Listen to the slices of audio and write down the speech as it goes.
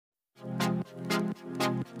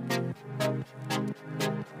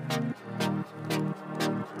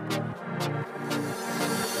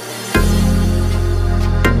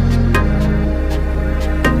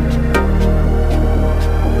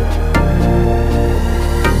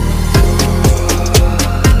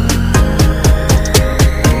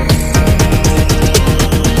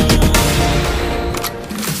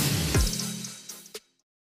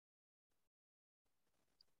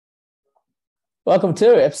Welcome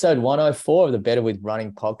to episode 104 of the Better With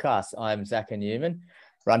Running podcast. I'm Zach Newman,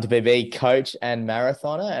 Run to PB coach and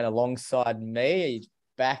marathoner, and alongside me, he's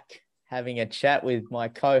back having a chat with my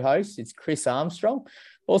co-host. It's Chris Armstrong,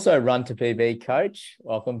 also Run to PB coach.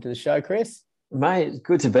 Welcome to the show, Chris. Mate,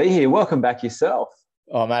 good to be here. Welcome back yourself.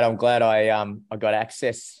 Oh, mate, I'm glad I got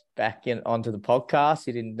access back onto the podcast.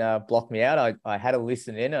 You didn't block me out. I had a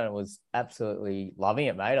listen in and I was absolutely loving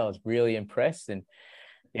it, mate. I was really impressed, and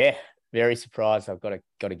yeah, very surprised I've got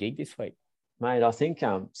a gig this week. Mate, I think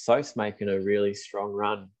Soph's making a really strong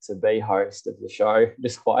run to be host of the show,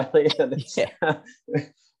 just quietly.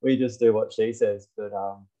 We just do what she says. But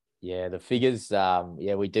yeah, the figures,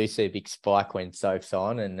 we do see a big spike when Soph's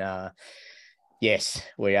on. And yes,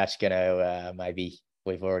 we're actually going to maybe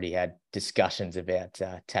we've already had discussions about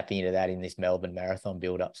tapping into that in this Melbourne Marathon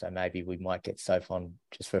build-up. So maybe we might get Soph on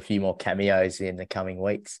just for a few more cameos in the coming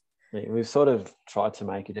weeks. We've sort of tried to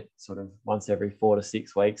make it sort of once every 4 to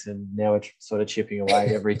 6 weeks, and now we're sort of chipping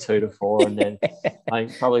away every 2 to 4. And then I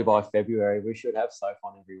think probably by February, we should have Soph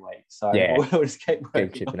on every week. So yeah, we'll just keep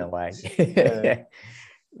chipping away. Yeah.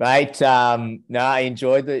 Mate, no, I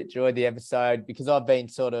enjoyed the episode because I've been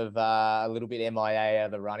sort of a little bit MIA out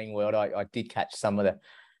of the running world. I did catch some of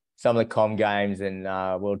the Com Games and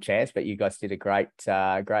World Champs, but you guys did a great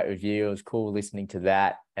review. It was cool listening to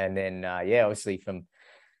that. And then, obviously from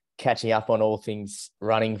catching up on all things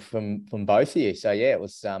running from both of you. So yeah, it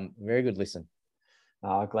was a very good listen.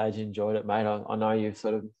 Glad you enjoyed it, mate. I know you've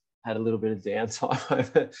sort of had a little bit of downtime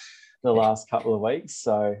over the last couple of weeks.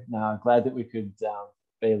 So no, glad that we could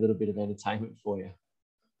be a little bit of entertainment for you.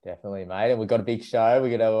 Definitely, mate. And we've got a big show.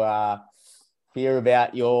 We're going to hear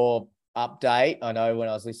about your update. I know when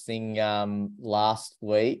I was listening last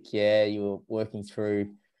wech, you were working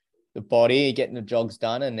through the body, getting the jogs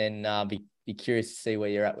done, and then be curious to see where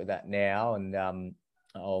you're at with that now. And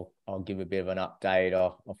I'll give a bit of an update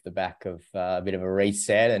off the back of a bit of a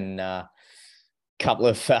reset and a couple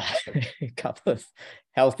of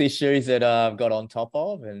health issues that I've got on top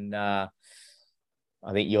of. And I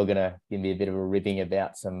think you're going to give me a bit of a ribbing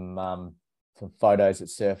about some photos that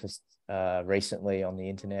surfaced recently on the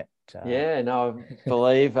internet. I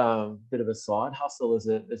believe a bit of a side hustle as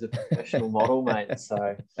a professional model, mate.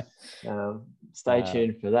 So stay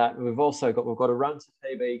tuned for that. We've got a Run to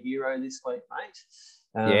PB hero this week, mate.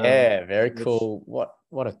 Very cool.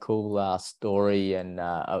 What a cool story, and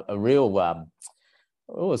a real I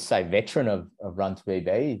always say veteran of Run to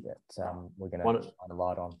PB that we're going to shine a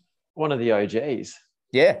light on. One of the OGs.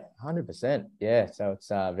 Yeah, 100%. Yeah, so it's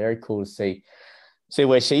very cool to see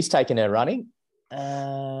where she's taken her running.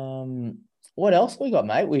 What else we got,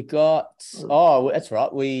 mate? We got, that's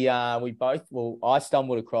right. We both, I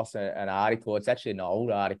stumbled across an article. It's actually an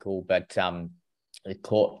old article, but it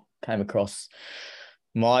came across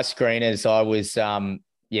my screen as I was,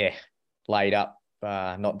 laid up,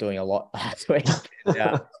 not doing a lot last week.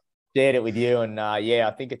 Shared it with you, and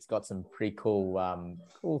I think it's got some pretty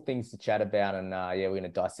cool things to chat about, and we're going to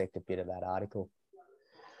dissect a bit of that article.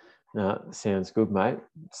 No, sounds good, mate.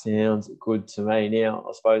 Sounds good to me. Now,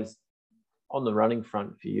 I suppose on the running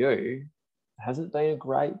front for you, hasn't been a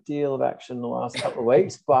great deal of action the last couple of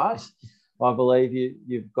weeks, but I believe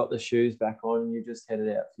you've got the shoes back on and you just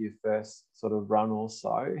headed out for your first sort of run or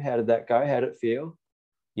so. How did that go? How did it feel?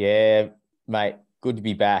 Yeah, mate, good to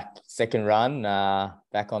be back. Second run,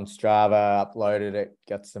 back on Strava, uploaded it,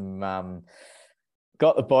 got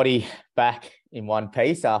the body back in one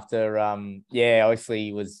piece after,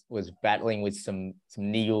 obviously was battling with some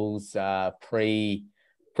niggles pre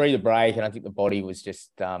the break, and I think the body was just,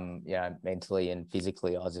 mentally and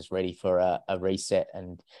physically, I was just ready for a reset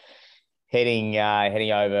and heading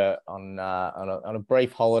over on a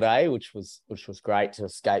brief holiday, which was great to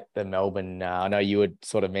escape the Melbourne. I know you had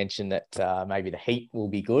sort of mentioned that maybe the heat will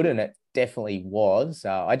be good, and it definitely was.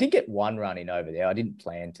 I did get one run in over there. I didn't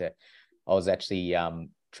plan to. I was actually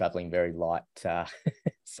traveling very light, so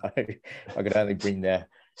I could only bring the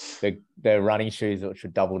running shoes, which were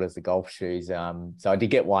doubled as the golf shoes. So I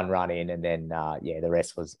did get one run in, and then the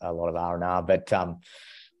rest was a lot of R&R. But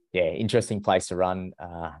interesting place to run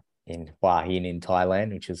in Hua Hin in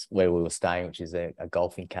Thailand, which is where we were staying, which is a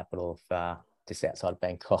golfing capital of just outside of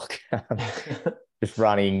Bangkok. just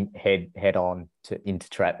running head on into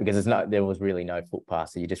trap, because there was really no footpath,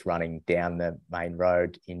 so you're just running down the main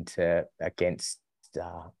road into against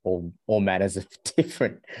all manners of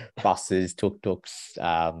different buses, tuk-tuks,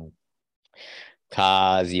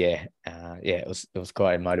 cars. It was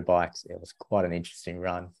quite motorbikes. It was quite an interesting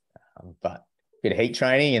run, but a bit of heat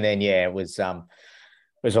training, and then it was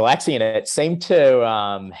relaxing, and it seemed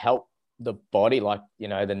to help the body, like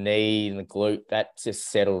the knee and the glute, that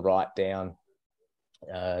just settled right down.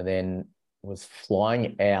 Then was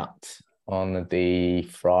flying out on the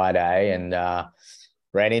Friday and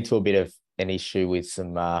ran into a bit of an issue with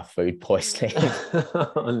some food poisoning.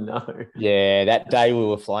 Oh no! Yeah, that day we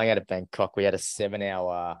were flying out of Bangkok. We had a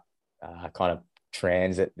 7-hour kind of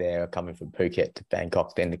transit there, coming from Phuket to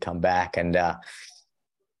Bangkok, then to come back, and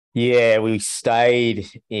we stayed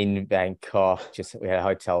in Bangkok. We had a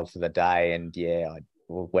hotel for the day, and I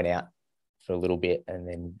went out for a little bit, and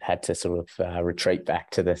then had to sort of retreat back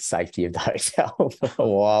to the safety of the hotel for a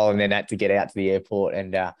while, and then had to get out to the airport.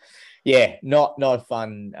 And not a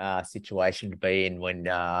fun situation to be in when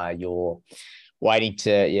you're waiting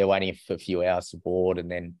for a few hours to board and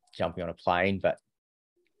then jumping on a plane. But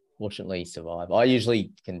fortunately, survive. I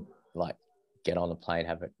usually can get on the plane,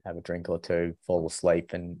 have a drink or two, fall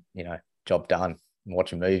asleep, and job done, and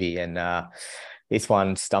watch a movie. And this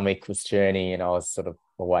one, stomach was churning, and I was sort of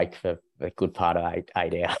awake for a good part of eight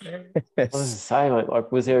hours. I was saying,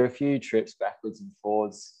 was there a few trips backwards and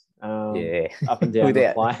forwards, up and down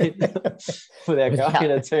the plane, without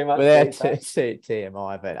going into too much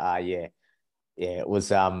TMI? But it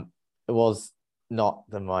was not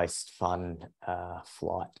the most fun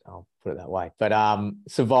flight, I'll put it that way, but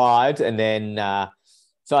survived. And then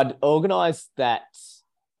so I'd organised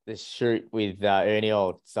the shoot with Ernie.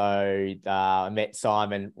 So I met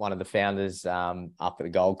Simon, one of the founders, up at the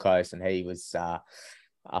Gold Coast, and he was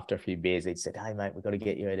after a few beers, he said, "Hey mate, we've got to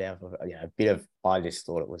get you down for a bit of." I just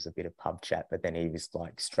thought it was a bit of pub chat, but then he was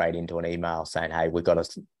straight into an email saying, "Hey, we've got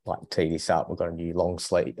to tee this up. We've got a new long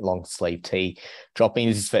sleeve tee dropping.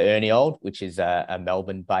 This is for Ernie Old, which is a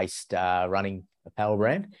Melbourne based running apparel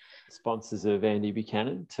brand." Sponsors of Andy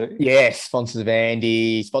Buchanan too. Yes, sponsors of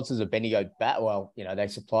Andy, sponsors of Bendigo Bat. Well, they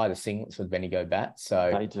supply the singlets with Bendigo Bat,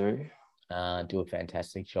 so they do a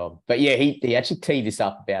fantastic job. But he actually teed this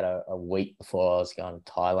up about a week before I was going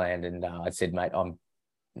to Thailand, and I said, "Mate, I'm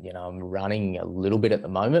running a little bit at the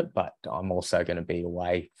moment, but I'm also going to be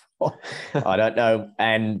away. I don't know."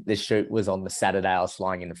 And the shoot was on the Saturday. I was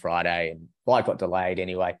flying in the Friday, and flight got delayed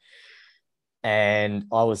anyway. And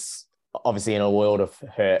I was obviously in a world of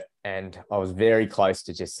hurt, and I was very close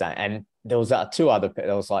to just saying. And there was there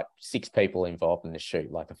was 6 people involved in the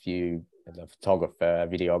shoot, the photographer,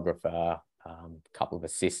 videographer, a couple of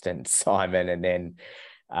assistants, Simon, and then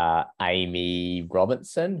Amy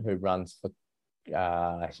Robinson, who runs for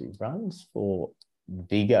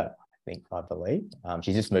Vigor, I believe.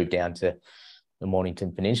 She's just moved down to the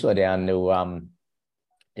Mornington Peninsula, down to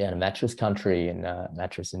Mattress Country, and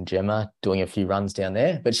Mattress and Gemma, doing a few runs down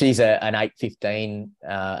there. But she's an 8:15,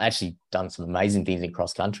 actually done some amazing things in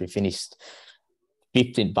cross country, finished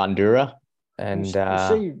 5th in Bandura. And is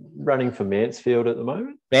she running for Mansfield at the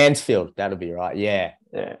moment? Mansfield, that'll be right. Yeah.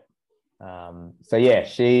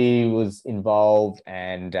 She was involved,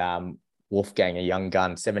 and Wolfgang, a young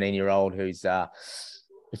gun, 17-year-old, who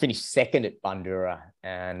finished 2nd at Bandura.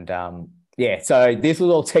 And so this was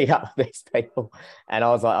all teed up with these people, and I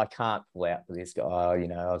was like, I can't pull out for this guy. I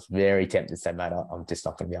was very tempted to say, mate, I'm just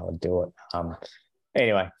not going to be able to do it.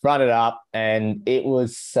 Anyway, run it up, and it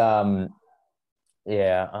was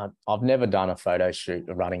I've never done a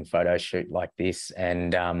running photo shoot like this,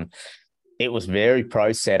 and it was very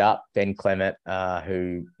pro setup. Ben Clement,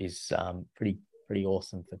 who is pretty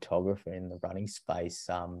awesome photographer in the running space,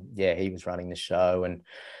 he was running the show. And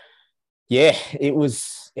it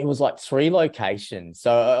was 3 locations.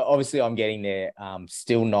 So obviously I'm getting there,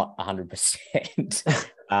 still not 100%.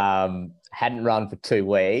 Hadn't run for 2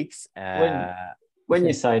 weeks. When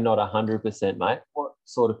you say not 100%, mate, what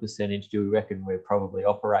sort of percentage do you reckon we're probably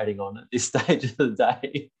operating on at this stage of the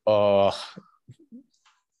day? Oh,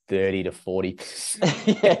 30 to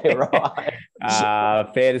 40%. Yeah, right.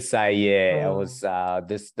 Fair to say, I was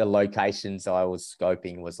the locations I was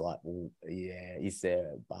scoping was is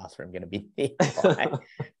there a bathroom going to be nearby?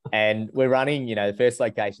 And we're running, the first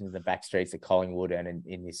location in the back streets of Collingwood, and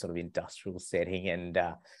in this sort of industrial setting, and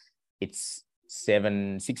it's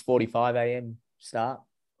 6:45 a.m. start.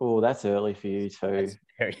 Oh, that's early for you too. That's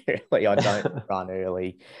very early. I don't run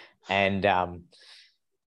early, and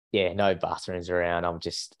no bathrooms around. I'm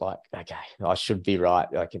just like, okay, I should be right.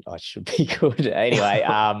 I should be good. Anyway,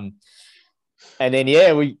 And then,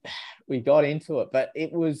 yeah, we got into it, but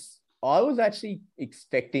I was actually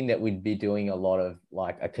expecting that we'd be doing a lot of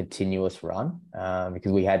like a continuous run,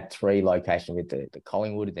 because we had 3 locations with the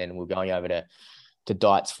Collingwood, and then we're going over to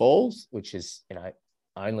Dights Falls, which is,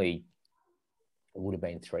 only, it would have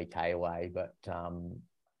been 3K away, but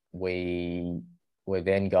we were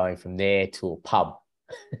then going from there to a pub,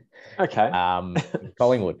 Okay. in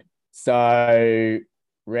Collingwood. So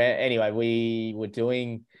anyway, we were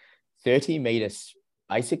doing 30 meters,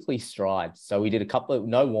 basically strides. So we did a couple of,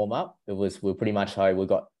 no warm up. We were pretty much, hey, we've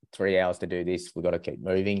got 3 hours to do this. We've got to keep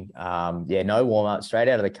moving. No warm up, straight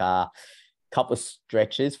out of the car. Couple of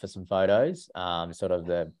stretches for some photos. Sort of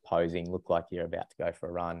the posing, look like you're about to go for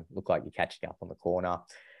a run, look like you're catching up on the corner.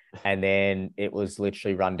 And then it was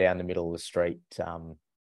literally run down the middle of the street 4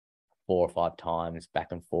 or 5 times,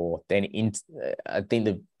 back and forth. Then I think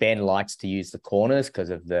the Ben likes to use the corners because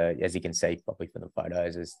of as you can see probably from the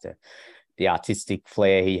photos, as the artistic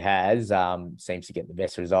flair he has, seems to get the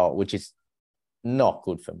best result, which is not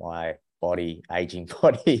good for my body, aging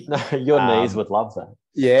body. No, your knees would love that.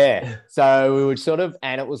 Yeah. So we would sort of,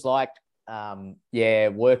 and it was like,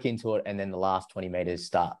 work into it, and then the last 20 meters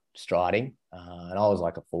start striding. And I was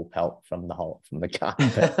like a full pelt from the gun.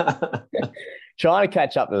 But trying to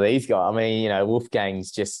catch up to these guys. I mean,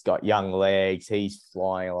 Wolfgang's just got young legs. He's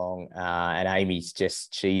flying along. And Amy's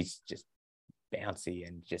she's just bouncy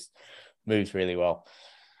and just moves really well.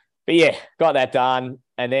 But yeah, got that done.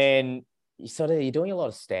 And then you're doing a lot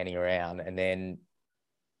of standing around, and then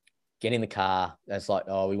get in the car. That's like,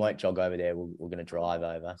 oh, we won't jog over there. We're going to drive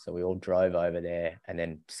over. So we all drove over there and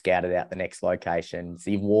then scouted out the next location. So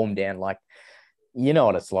you've warmed down, like, you know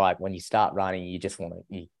what it's like when you start running, you just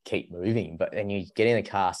you keep moving, but then you get in the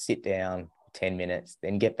car, sit down 10 minutes,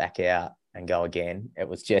 then get back out and go again. It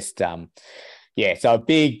was just, so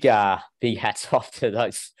big hats off to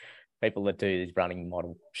those people that do these running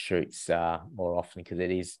model shoots more often, because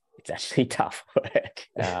it's actually tough work.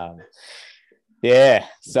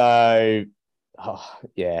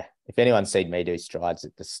 If anyone's seen me do strides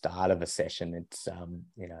at the start of a session, it's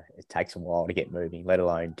it takes a while to get moving, let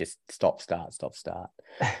alone just stop start. So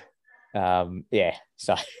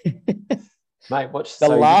Mate,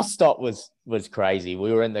 last stop was crazy.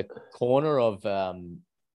 We were in the corner of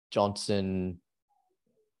Johnson.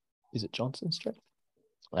 Is it Johnson Street?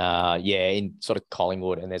 In sort of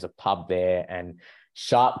Collingwood, and there's a pub there, and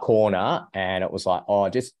sharp corner, and it was like, oh,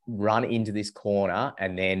 just run into this corner,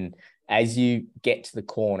 and then as you get to the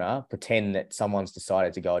corner, pretend that someone's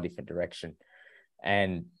decided to go a different direction.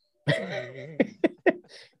 And the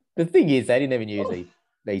thing is, they didn't even use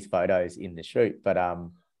these photos in the shoot, but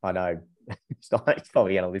I know he's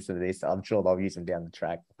probably going to listen to this. I'm sure they'll use them down the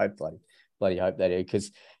track. Hopefully, bloody hope they do,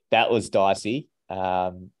 because that was dicey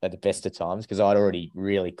at the best of times, because I'd already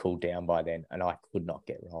really cooled down by then, and I could not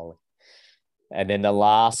get rolling. And then the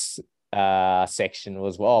last section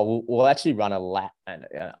was, we'll actually run a lap,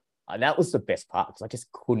 and that was the best part, because I just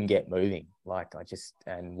couldn't get moving.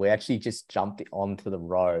 And we actually just jumped onto the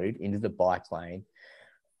road into the bike lane,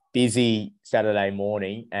 busy Saturday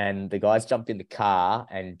morning, and the guys jumped in the car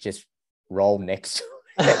and just rolled next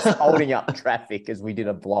to us, holding up traffic as we did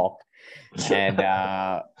a block. And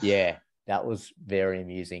that was very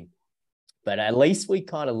amusing. But at least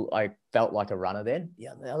I felt like a runner then.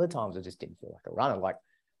 Yeah, the other times I just didn't feel like a runner. Like,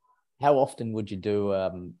 how often would you do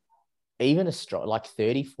even a stride, like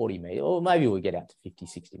 30, 40 meters, or maybe we'll get out to 50,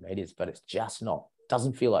 60 meters, but it's just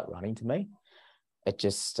doesn't feel like running to me. It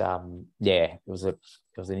just, it was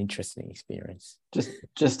an interesting experience.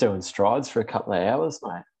 Just doing strides for a couple of hours,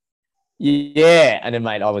 mate. Yeah. And then,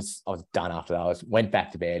 mate, I was done after that. I went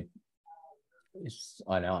back to bed.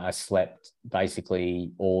 I know I slept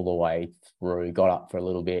basically all the way through, got up for a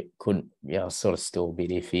little bit, couldn't, I was sort of still a bit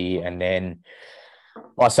iffy. And then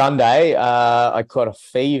by Sunday, I caught a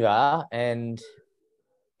fever, and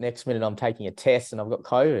next minute I'm taking a test and I've got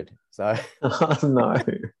COVID. So, oh, no.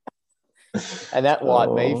 And that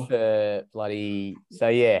wiped me for bloody. So,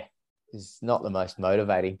 yeah, it's not the most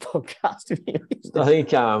motivating podcast to be honest. I think,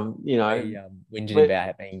 whinging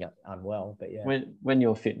about being unwell, but yeah. When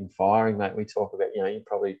you're fit and firing, mate, we talk about, you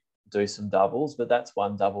probably do some doubles, but that's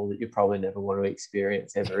one double that you probably never want to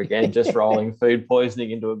experience ever again, just rolling food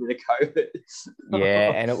poisoning into a bit of COVID.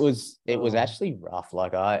 Yeah, and it was actually rough.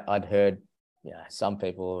 Like I'd heard, some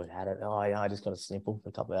people had it. Oh, yeah, I just got a sniffle for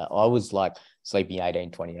a couple of hours. I was like sleeping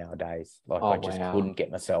 18, 20-hour days. Like I just couldn't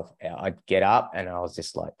get myself out. I'd get up and I was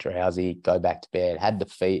just like drowsy, go back to bed, had the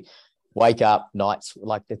feet, wake up nights.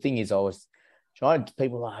 Like the thing is, I was trying to,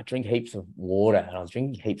 people like, I drink heaps of water, and I was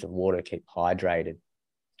drinking heaps of water to keep hydrated.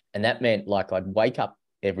 And that meant like I'd wake up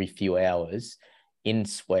every few hours in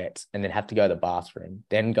sweats, and then have to go to the bathroom,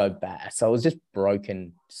 then go back. So it was just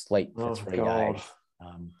broken sleep for 3 days.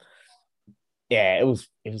 Yeah, it was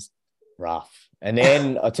rough. And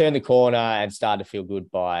then I turned the corner and started to feel good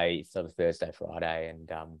by sort of Thursday, Friday, and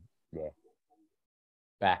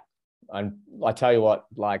back. And I tell you what,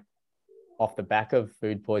 like, off the back of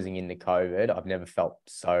food poisoning in the COVID, I've never felt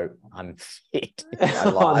so unfit in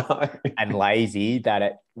my life and lazy that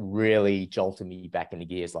it really jolted me back into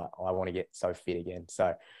gears. Like, I want to get so fit again.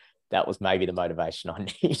 So that was maybe the motivation I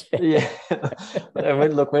needed. Yeah. I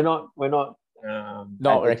mean, look, we're not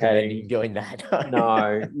not recommending doing that.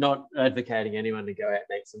 No, not advocating anyone to go out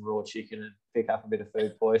and eat some raw chicken and pick up a bit of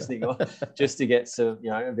food poisoning, or just to get some,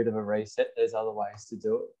 a bit of a reset. There's other ways to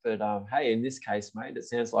do it. But hey, in this case, mate, it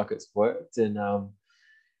sounds like it's worked. And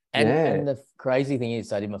and the crazy thing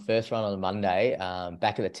is, I did my first run on a Monday,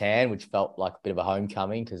 back at the tan, which felt like a bit of a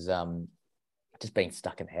homecoming because just being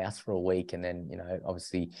stuck in the house for a week, and then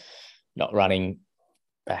obviously not running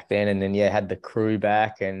back then, and then had the crew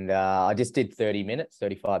back, and I just did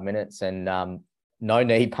 35 minutes, and no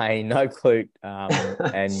knee pain, no glute,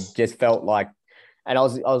 and just felt like, and I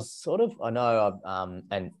was sort of, I know, I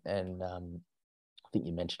think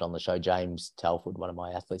you mentioned on the show James Telford, one of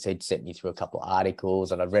my athletes, he'd sent me through a couple of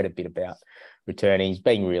articles, and I've read a bit about returning. He's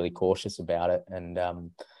being really cautious about it, and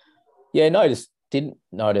didn't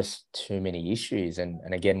notice too many issues,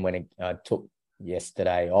 and again when I took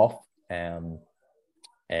yesterday off,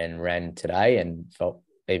 and ran today and felt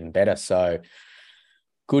even better. So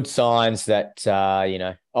good signs that,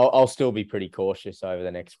 I'll still be pretty cautious over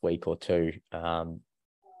the next week or two. And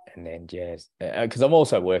then, because I'm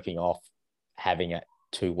also working off having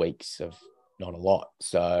 2 weeks of not a lot.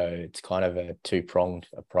 So it's kind of a two-pronged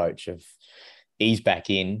approach of ease back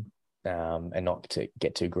in, and not to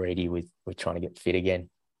get too greedy with trying to get fit again.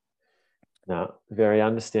 No, very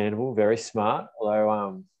understandable, very smart.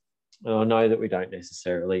 Although, I know that we don't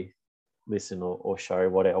necessarily listen or show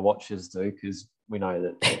what our watches do, because we know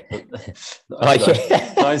that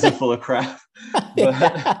those are full of crap.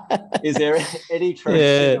 But is there any truth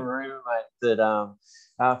in the rumor, mate, that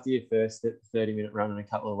after your first 30-minute run in a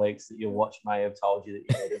couple of weeks, that your watch may have told you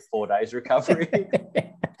that you needed 4 days recovery?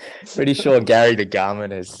 Pretty sure Gary the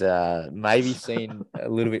Garmin has maybe seen a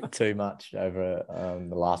little bit too much over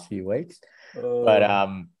the last few weeks. But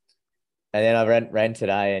and then I ran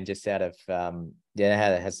today, and just out of how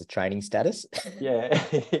it has the training status. Yeah.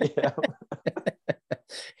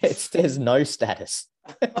 It says no status.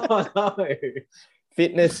 Oh no.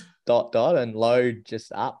 Fitness ... and load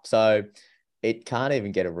just up. So it can't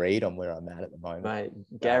even get a read on where I'm at the moment. Mate,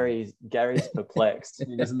 Gary's perplexed.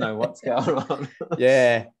 He doesn't know what's going on.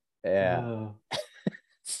 Yeah.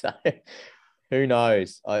 So who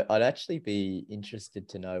knows? I'd actually be interested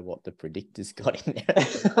to know what the predictor's got in there.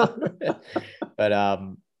 But I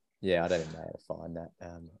don't even know how to find that.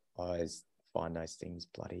 I always find those things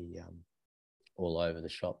bloody all over the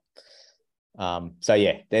shop.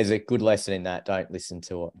 So there's a good lesson in that. Don't listen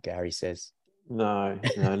to what Gary says. No,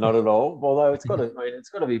 not at all. Although it's got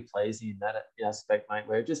to be pleasing in that aspect, mate,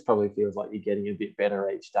 where it just probably feels like you're getting a bit better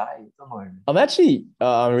each day at the moment.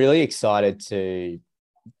 I'm really excited to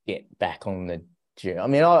get back on the gym. I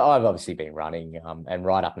mean, I've obviously been running, and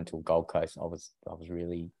right up until Gold Coast, I was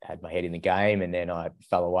really had my head in the game, and then I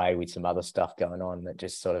fell away with some other stuff going on that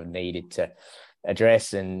just sort of needed to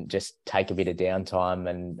address and just take a bit of downtime.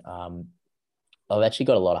 And I've actually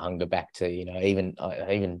got a lot of hunger back to, even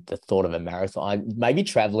the thought of a marathon. Maybe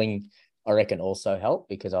traveling, I reckon, also helped,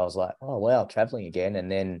 because I was like, oh, wow, traveling again.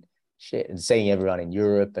 And then and seeing everyone in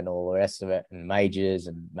Europe and all the rest of it, and majors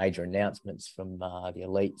and major announcements from the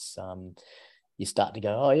elites, you start to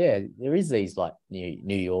go, oh, yeah, there is these like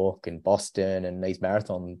New York and Boston and these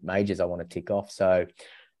marathon majors I want to tick off. So,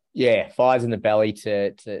 fires in the belly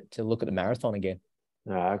to look at the marathon again.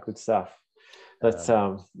 Good stuff. Let's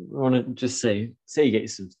want to just see you get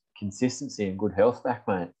some consistency and good health back,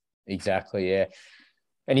 mate. Exactly, yeah.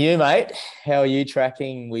 And you, mate, how are you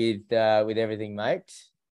tracking with everything, mate?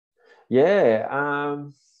 Yeah,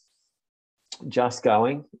 just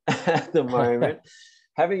going at the moment.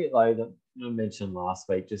 Having it like I mentioned last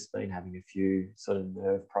week, just been having a few sort of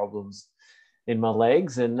nerve problems in my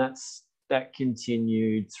legs, and that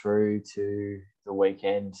continued through to the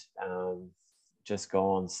weekend just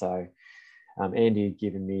gone. So Andy had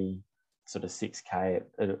given me sort of 6K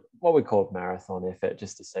at what we called marathon effort,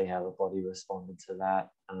 just to see how the body responded to that,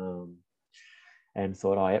 and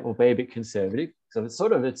thought, it will be a bit conservative. So it's a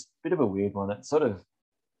bit of a weird one. It's sort of,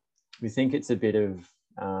 we think it's a bit of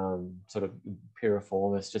sort of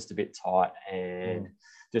piriformis, just a bit tight, and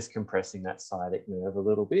just compressing that sciatic nerve a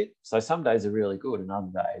little bit. So some days are really good and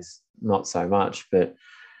other days not so much. But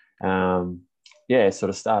sort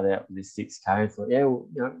of started out with this 6K and thought,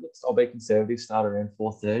 I'll be conservative, start around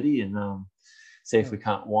 4:30 and see if we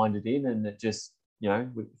can't wind it in. And it just,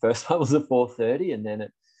 first one was a 4:30 and then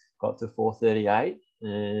it got to 4:38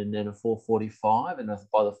 and then a 4:45. And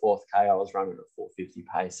by the 4th K, I was running at 4:50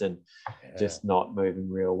 pace and just not moving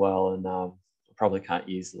real well. And I probably can't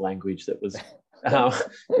use the language that was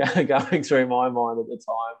going through my mind at the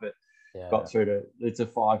time, but got through to, it's a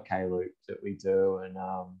 5K loop that we do, and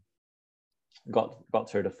got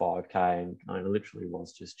through to 5K, and I literally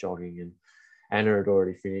was just jogging, and Anna had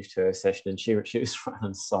already finished her session and she was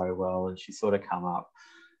running so well, and she sort of come up,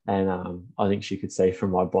 and I think she could see from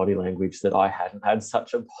my body language that I hadn't had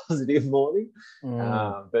such a positive morning,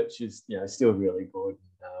 but she's still really good.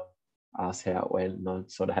 Asked how it went, and I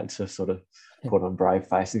sort of had to sort of put on brave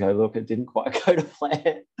face and go, look, it didn't quite go to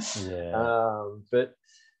plan. So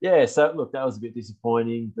look, that was a bit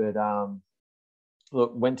disappointing, but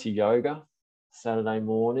look, went to yoga Saturday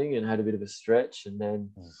morning and had a bit of a stretch, and then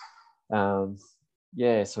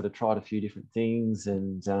sort of tried a few different things,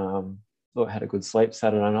 and had a good sleep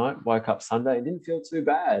Saturday night, woke up Sunday and didn't feel too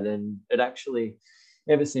bad, and it actually,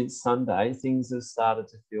 ever since Sunday, things have started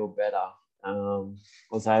to feel better.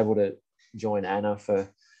 Was able to join Anna for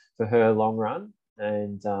her long run,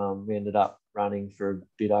 and we ended up running for a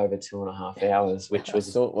bit over 2.5 hours, which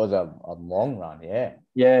was a long run. It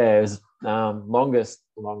was longest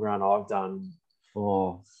long run I've done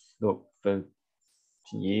for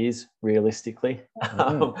years, realistically.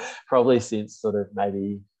 Probably since sort of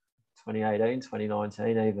maybe 2018,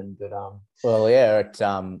 2019 even, but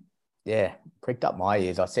it pricked up my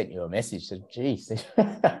ears. I sent you a message, said, geez,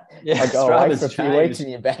 I go away for a few weeks and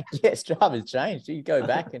you're back. Yeah, Strava's changed. You go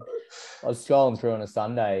back, and I was scrolling through on a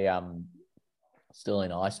Sunday, still in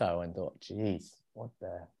ISO, and thought, geez, what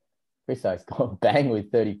the Christo's gone bang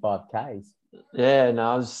with 35 Ks. Yeah,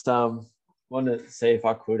 no, I was just wanted to see if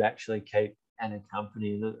I could actually keep Anna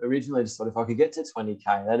company. And originally just thought if I could get to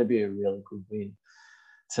 20K, that'd be a really good win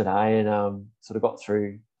today, and sort of got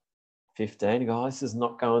through 15. Guys, this is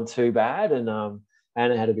not going too bad, and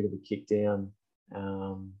Anna had a bit of a kick down,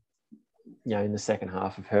 in the second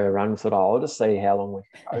half of her run. Thought, I'll just see how long we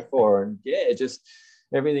can go for, and just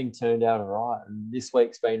everything turned out all right. And this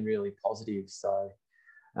week's been really positive. So,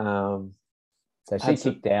 so she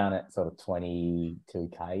kicked down at sort of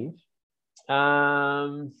 22K.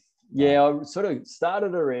 I sort of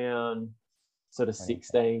started around sort of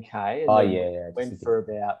 16K, and went for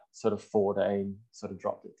about sort of 14, sort of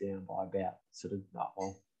dropped it down by about sort of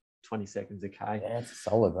 20 seconds a K. Yeah, it's a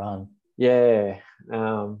solid run. Yeah.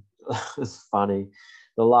 It's funny.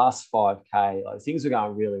 The last 5K, things were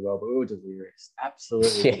going really well, but we were delirious,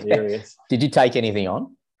 absolutely delirious. Did you take anything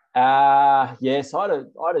on? Yes, I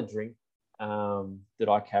had a drink that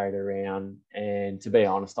I carried around, and to be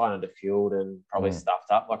honest, I underfueled and probably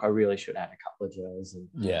stuffed up. I really should have had a couple of gels, and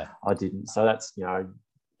I didn't. So that's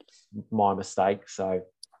my mistake. So,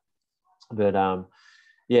 but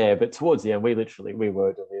but towards the end, we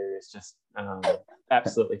were delirious, just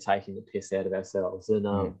absolutely taking the piss out of ourselves, and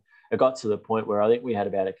it got to the point where I think we had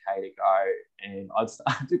about a K to go, and I'd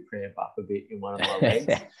started to cramp up a bit in one of my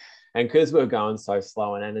legs. And because we were going so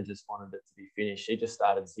slow and Anna just wanted it to be finished, she just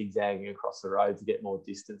started zigzagging across the road to get more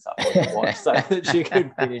distance up on the watch so that she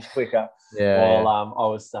could finish quicker. While I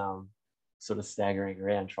was sort of staggering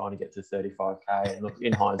around trying to get to 35K. And look,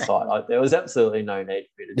 in hindsight, there was absolutely no need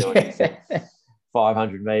for me to do anything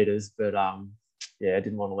 500 meters. But I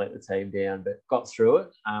didn't want to let the team down, but got through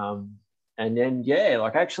it. And then,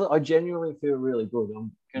 actually, I genuinely feel really good.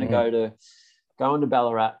 I'm going to go into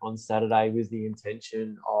Ballarat on Saturday with the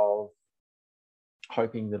intention of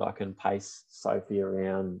hoping that I can pace Sophie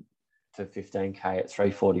around to 15K at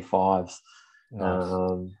 3:45s.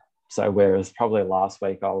 Nice. So whereas probably last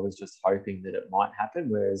week I was just hoping that it might happen,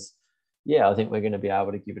 whereas, I think we're going to be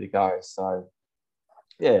able to give it a go. So,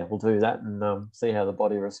 we'll do that and see how the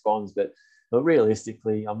body responds. But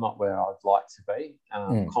realistically, I'm not where I'd like to be.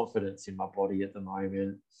 Confidence in my body at the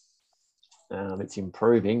moment, it's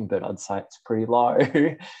improving, but I'd say it's pretty low.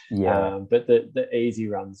 But the easy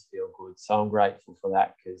runs feel good. So I'm grateful for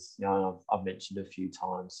that because, I've mentioned a few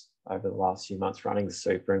times over the last few months, running is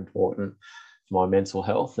super important for my mental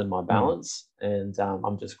health and my balance. And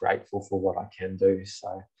I'm just grateful for what I can do.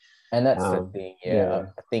 So, and that's the thing. I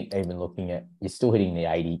think even looking at, you're still hitting the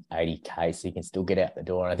 80K, so you can still get out the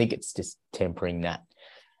door. And I think it's just tempering that,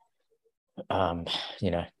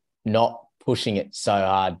 not pushing it so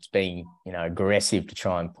hard, being, you know, aggressive to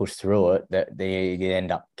try and push through it, that you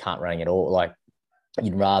end up can't running at all. Like,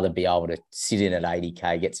 you'd rather be able to sit in at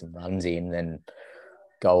 80K, get some runs in, than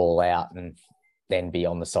go all out and then be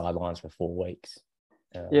on the sidelines for 4 weeks.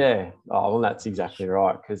 Yeah. Oh, well, that's exactly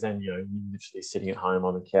right. Because then, you know, you're literally sitting at home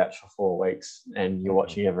on the couch for 4 weeks and you're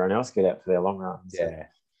watching everyone else get out for their long runs. Yeah.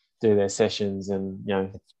 Do their sessions, and, you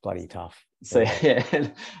know, it's bloody tough. So, yeah,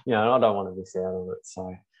 you know, I don't want to miss out on it.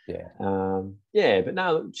 So, yeah. But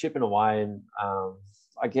no, chipping away. And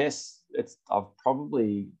I guess I've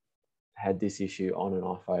probably had this issue on and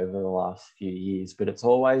off over the last few years, but it's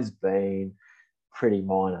always been pretty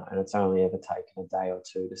minor, and it's only ever taken a day or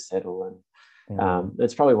two to settle. And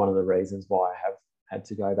it's probably one of the reasons why I have had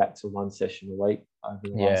to go back to 1 session a week over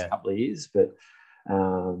the last couple of years. But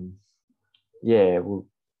I'm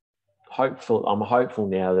hopeful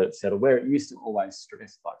now that it's settled. Where it used to always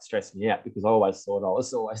stress me out, because I always thought I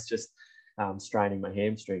was always just straining my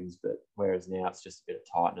hamstrings, but whereas now it's just a bit of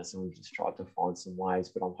tightness, and we've just tried to find some ways.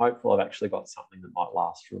 But I'm hopeful I've actually got something that might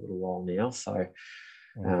last for a little while now. So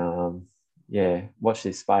watch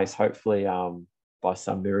this space. Hopefully by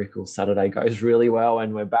some miracle Saturday goes really well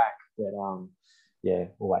and we're back. But we'll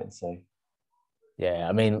wait and see. Yeah,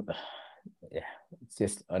 I mean, it's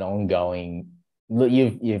just an ongoing look.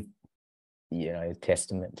 You've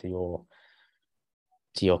testament to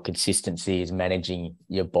your consistency is managing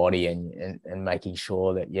your body and making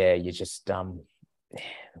sure that you just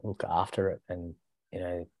look after it. And, you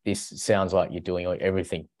know, this sounds like you're doing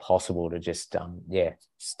everything possible to just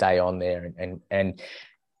stay on there, and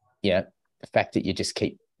the fact that you just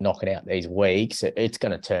keep knocking out these weeks, it's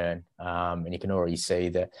going to turn, and you can already see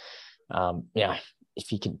that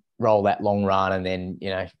if you can roll that long run, and then, you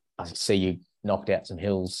know, I see you knocked out some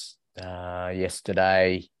hills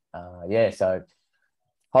yesterday. So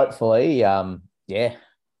hopefully,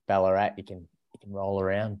 Ballarat, you can roll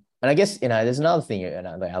around. And I guess, you know, there's another thing,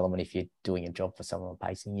 another element, if you're doing a job for someone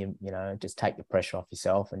pacing you, you know, just take the pressure off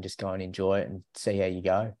yourself and just go and enjoy it and see how you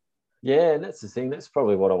go. Yeah, and that's the thing. That's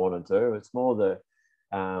probably what I want to do. It's more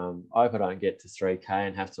I hope I don't get to 3K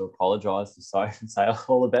and have to apologise to Soph and say,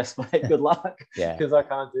 all the best, mate, good luck. Yeah. Because I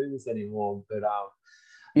can't do this anymore. But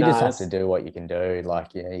you just have to do what you can do.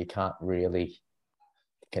 Like, you know, you can't really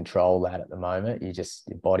control that at the moment. You just,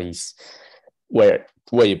 your body's where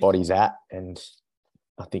your body's at, and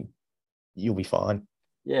I think you'll be fine.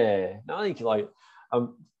 Yeah. No, I think, like, as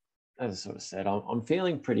I sort of said, I'm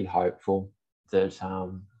feeling pretty hopeful that I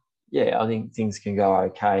think things can go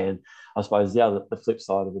okay. And I suppose the flip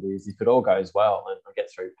side of it is, if it all goes well and I get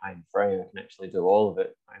through pain-free and I can actually do all of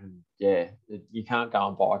it, and you can't go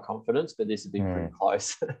and buy confidence, but this would be pretty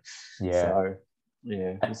close. So,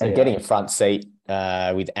 yeah. And getting a front seat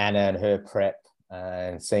with Anna and her prep,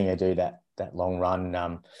 and seeing her do that long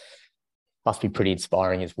run must be pretty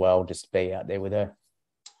inspiring as well, just to be out there with her.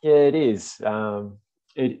 Yeah, it is.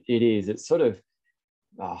 It is. It's sort of,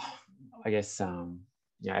 I guess,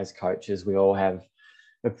 as coaches, we all have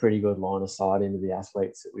a pretty good line of sight into the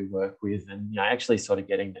athletes that we work with, and, you know, actually sort of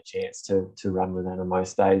getting the chance to run with Anna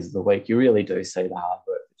most days of the week, you really do see the hard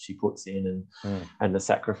work that she puts in and the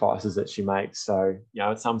sacrifices that she makes. So, you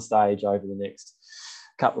know, at some stage over the next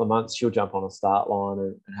couple of months, she'll jump on a start line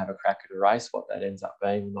and have a crack at a race. What that ends up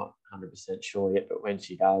being, we're not 100% sure yet, but when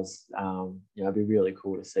she does, it'd be really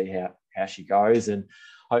cool to see how she goes, and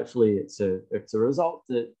hopefully it's a result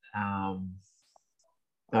that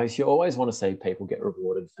you always want to see people get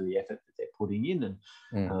rewarded for the effort that they're putting in.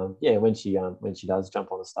 And when she does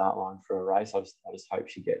jump on a start line for a race, I just hope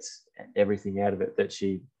she gets everything out of it that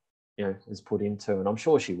she, you know, has put into, and I'm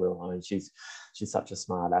sure she will. I mean, she's such a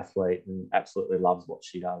smart athlete and absolutely loves what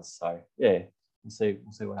she does. So we'll see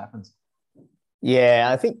what happens. Yeah,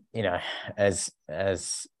 I think, you know, as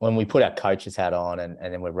when we put our coach's hat on and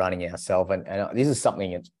then we're running ourselves, and this is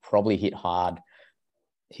something that's probably hit hard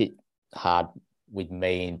with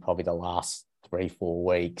me in probably the last 3-4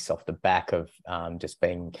 weeks, off the back of just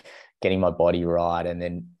getting my body right, and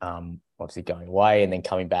then obviously going away and then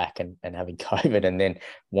coming back and having COVID, and then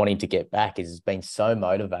wanting to get back, is being so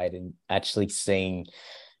motivated, actually seeing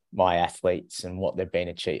my athletes and what they've been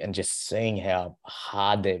achieving, and just seeing how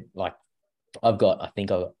hard they're, like, I reckon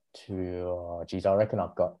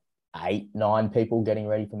I've got 8-9 people getting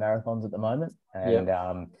ready for marathons at the moment.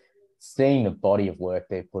 And seeing the body of work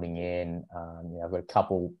they're putting in, I've got a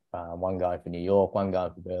couple, one going for New York, one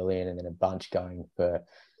going for Berlin, and then a bunch going for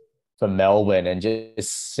Melbourne, and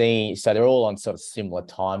just seeing, so they're all on sort of similar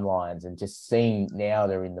timelines, and just seeing now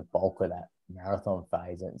they're in the bulk of that marathon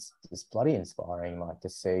phase, and it's just bloody inspiring, like, to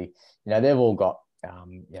see, you know, they've all got,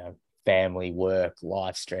 family, work,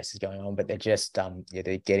 life stress is going on, but they're just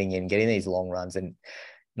they're getting these long runs and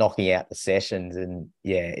knocking out the sessions. And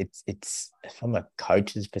yeah, it's from a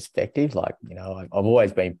coach's perspective, like, I've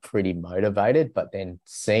always been pretty motivated, but then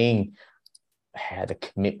seeing how the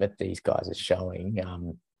commitment these guys are showing,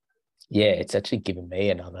 it's actually given me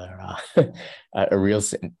another a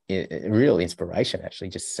real inspiration, actually,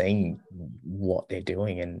 just seeing what they're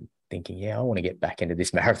doing and thinking, I want to get back into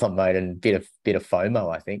this marathon mode, and bit of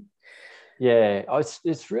FOMO, I think. Yeah,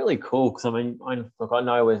 it's really cool because I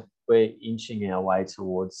know we're inching our way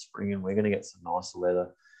towards spring, and we're going to get some nicer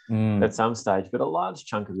weather at some stage. But a large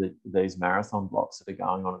chunk of these marathon blocks that are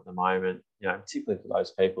going on at the moment, particularly for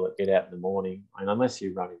those people that get out in the morning, unless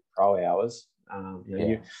you're running pro hours,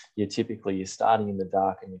 you're starting in the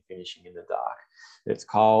dark and you're finishing in the dark. It's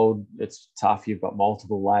cold, it's tough, you've got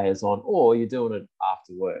multiple layers on, or you're doing it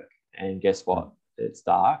after work. And guess what? It's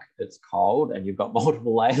dark, it's cold, and you've got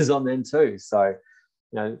multiple layers on then too. So,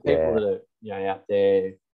 people that are, out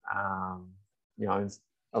there, I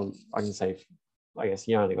can say, I guess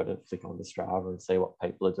you only got to flick on the Strava and see what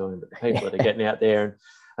people are doing. But the people that are getting out there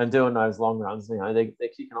and doing those long runs, they're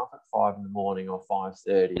kicking off at 5 a.m. or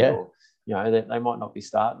 5:30, or they might not be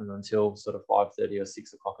starting until sort of 5:30 or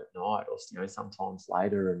 6 o'clock at night, or sometimes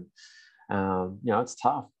later. And it's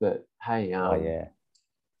tough, but hey,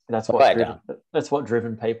 that's what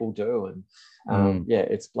driven people do, and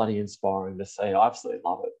it's bloody inspiring to see. I absolutely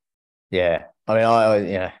love it. Yeah, I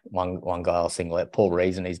mean, one guy I'll single out, Paul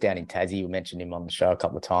Reason. He's down in Tassie. We mentioned him on the show a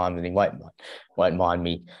couple of times, and he won't mind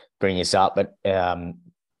me bringing this up. But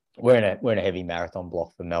we're in a heavy marathon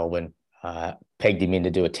block for Melbourne. Pegged him in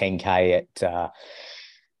to do a 10K at.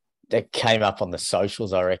 That came up on the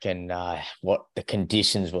socials, I reckon, what the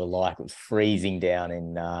conditions were like. It was freezing down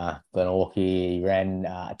in Glenorchy. He ran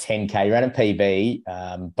a 10K, ran a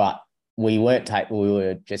PB, but we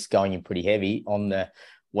were just going in pretty heavy. On the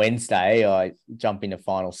Wednesday, I jumped into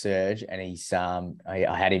final surge, and he's I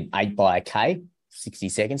had him 8 by a K, 60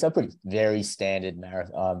 seconds. So very standard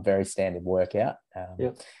marathon, very standard workout.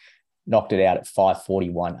 Knocked it out at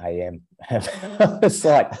 5:41 a.m. It's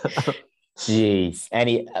like, jeez. And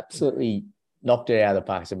he absolutely knocked it out of the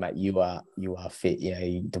park. I said, mate, you are fit.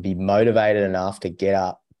 To be motivated enough to get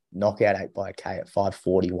up, knock out 8 by a K at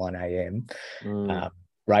 5:41 a.m.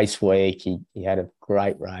 Race week, he had a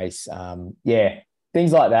great race.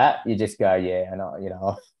 Things like that. You just go,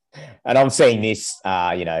 and I'm seeing this,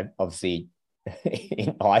 obviously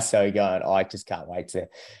in ISO going, I just can't wait to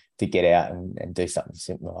get out and do something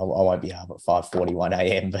simple. I won't be up at 5:41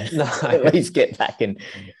 a.m., but at least get back and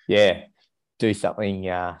do something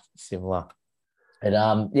similar.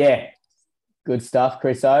 And good stuff,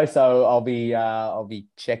 Chris O. So I'll be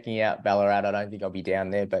checking out Ballarat. I don't think I'll be down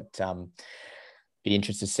there, but be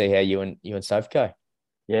interested to see how you and Soph go.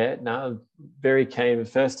 Yeah, no, very keen. The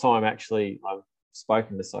first time actually I've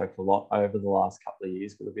spoken to Soph a lot over the last couple of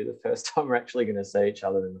years, but it'll be the first time we're actually going to see each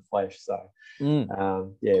other in the flesh. So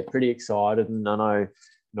pretty excited. And I know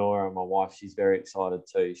Nora, my wife, she's very excited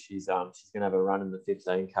too. She's going to have a run in the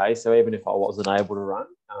 15K. So even if I wasn't able to run,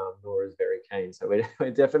 Nora's very keen. So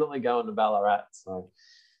we're definitely going to Ballarat. So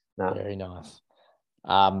very nice.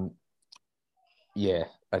 I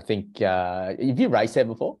think have you raced there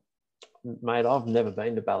before? Mate, I've never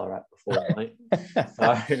been to Ballarat before, mate.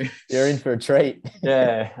 So you're in for a treat.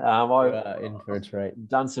 Yeah, I've in for a treat.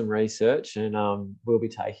 Done some research, and we'll be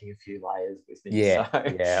taking a few layers with me. Yeah,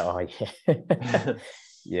 so.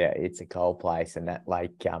 Yeah, it's a cold place, and that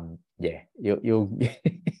you'll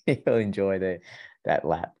enjoy that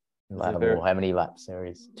lap. How many laps there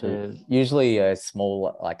is? 2. Yeah. Usually a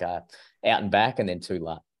small, like a out and back, and then 2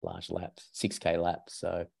 large laps, 6K laps.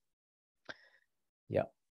 So, yeah.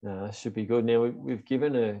 Should be good. Now, we've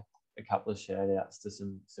given a couple of shout-outs to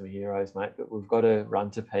some heroes, mate, but we've got a run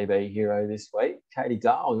to PB hero this week. Katie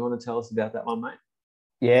Dahl, you want to tell us about that one, mate?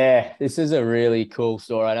 Yeah, this is a really cool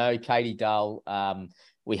story. I know Katie Dahl,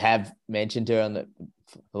 we have mentioned her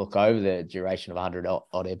over the duration of 100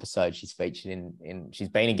 odd episodes she's featured in. She's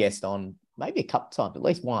been a guest on maybe a couple of times, at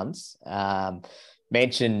least once,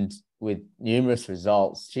 mentioned with numerous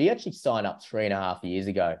results. She actually signed up 3.5 years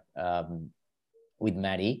ago with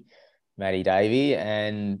Maddie Davey,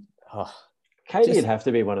 and Katie would have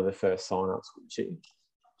to be one of the first sign-ups, wouldn't she?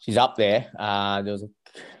 She's up there.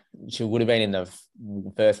 She would have been in the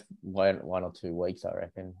first 1 or 2 weeks, I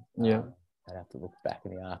reckon. Yeah. I'd have to look back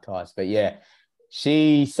in the archives. But yeah,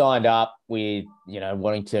 she signed up with,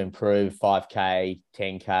 wanting to improve 5K,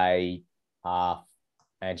 10K, half,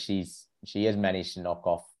 and she has managed to knock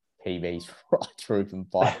off PBs right through from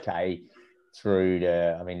 5K through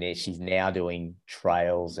to, I mean, she's now doing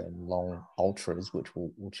trails and long ultras, which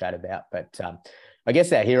we'll chat about. But I guess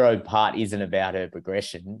that hero part isn't about her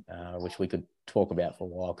progression, which we could talk about for a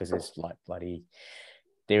while, because there's like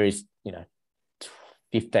there is,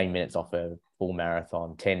 15 minutes off her full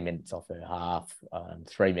marathon, 10 minutes off her half,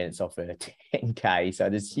 3 minutes off her 10K. So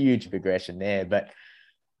there's huge progression there. But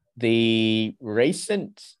the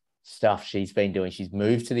recent stuff she's been doing, she's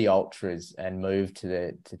moved to the ultras and moved to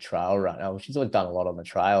the trail run. Oh, she's always done a lot on the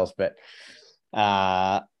trails, but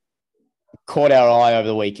caught our eye over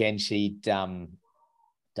the weekend. She'd done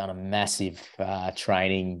a massive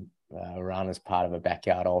training run as part of a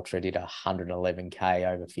backyard ultra, did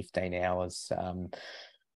 111K over 15 hours.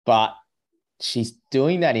 But she's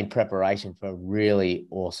doing that in preparation for a really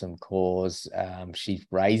awesome cause. She's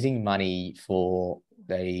raising money for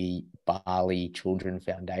the Bali Children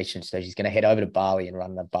Foundation. So she's going to head over to Bali and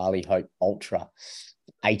run the Bali Hope Ultra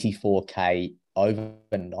 84K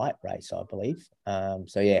overnight race, I believe.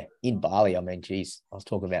 So yeah, in Bali, I mean, geez, I was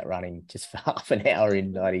talking about running just for half an hour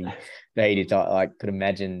in 90 heat. I could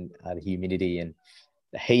imagine the humidity and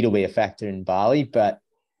the heat will be a factor in Bali, but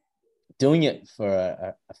doing it for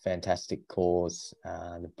a fantastic cause,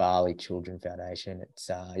 the Bali Children Foundation. It's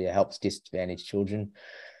helps disadvantaged children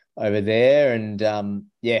over there, and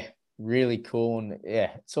really cool. And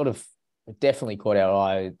yeah, sort of definitely caught our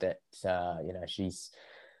eye that she's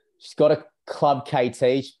got a club KT,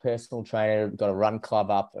 personal trainer, got a run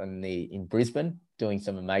club up in Brisbane, doing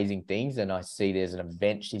some amazing things. And I see there's an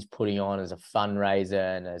event she's putting on as a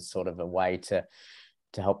fundraiser and as sort of a way to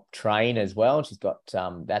help train as well. She's got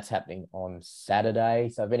that's happening on Saturday.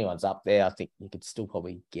 So if anyone's up there, I think you could still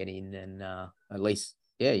probably get in and at least,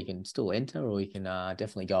 you can still enter, or you can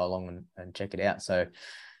definitely go along and check it out. So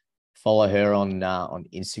follow her on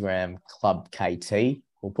Instagram, Club KT.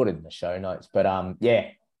 We'll put it in the show notes. But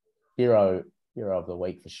hero of the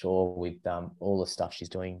week for sure, with all the stuff she's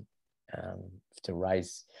doing to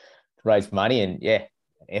raise money, and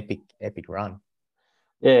epic run.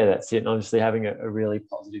 Yeah, that's it. And obviously having a really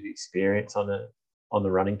positive experience on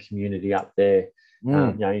the running community up there,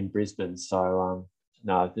 in Brisbane. So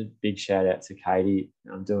big shout out to Katie.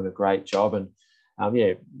 Doing a great job, and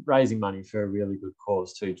raising money for a really good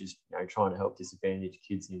cause too. Just trying to help disadvantaged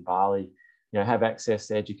kids in Bali, have access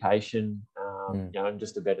to education, and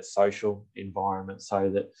just a better social environment, so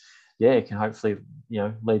that it can hopefully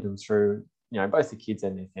lead them through both the kids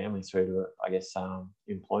and their families through to, I guess,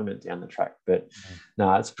 employment down the track. But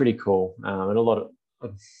no, it's pretty cool. And a lot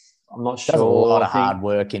of, I'm not sure. There's a lot of hard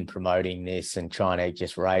work in promoting this and trying to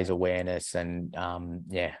just raise awareness, and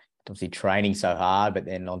obviously training so hard, but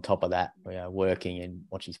then on top of that, working and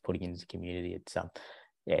what she's putting into the community. It's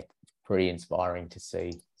pretty inspiring to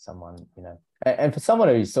see someone, and for someone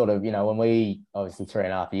who's sort of, when we obviously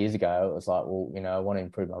 3.5 years ago, it was like, well, I want to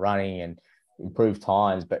improve my running and improve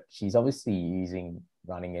times, but she's obviously using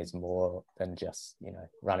running as more than just,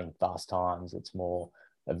 running fast times. It's more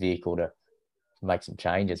a vehicle to make some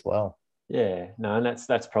change as well. Yeah, no, and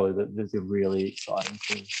that's probably the really exciting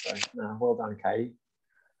thing. So well done, Katie.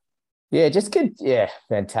 Yeah, just good. Yeah,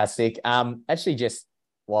 fantastic. Actually, just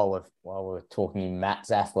while we're talking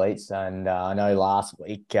Matt's athletes, and I know last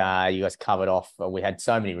week you guys covered off. We had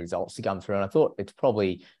so many results to come through, and I thought it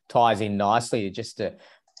probably ties in nicely just to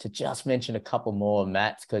just mention a couple more of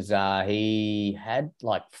Matt's, because he had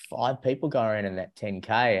like 5 people going in that 10K,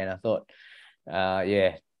 and I thought,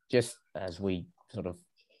 just as we sort of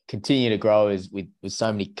continue to grow as with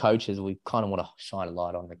so many coaches, we kind of want to shine a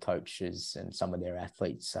light on the coaches and some of their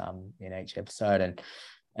athletes in each episode.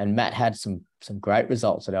 And Matt had some great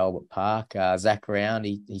results at Albert Park. Zach Round,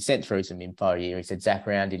 he sent through some info here. He said Zach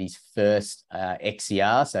Round did his first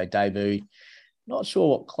XCR, so debut. Not sure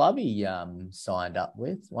what club he signed up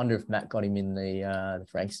with. Wonder if Matt got him in the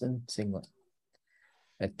Frankston singlet.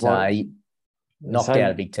 But he knocked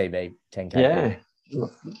out a big TV 10K. Yeah,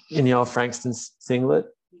 in the old Frankston singlet,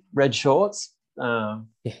 red shorts. One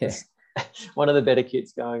of the better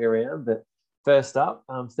kits going around. But first up,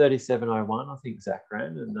 37:01, I think Zach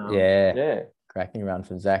ran. And cracking run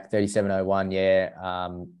from Zach,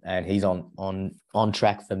 37:01. And he's on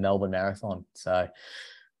track for Melbourne Marathon. So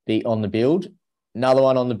be on the build. Another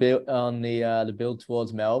one on the build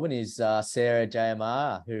towards Melbourne is Sarah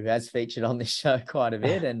JMR, who has featured on this show quite a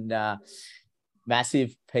bit, and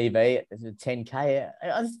massive PB at the 10K.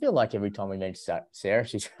 I just feel like every time we mention Sarah,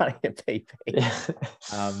 she's running a PB.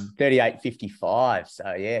 38:55. So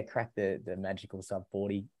cracked the magical sub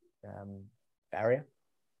 40 barrier.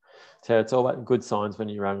 So it's all about good signs when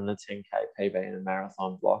you're running a 10K PB in a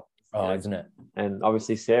marathon block. Oh, isn't it? And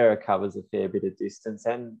obviously Sarah covers a fair bit of distance,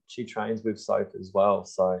 and she trains with Soph as well.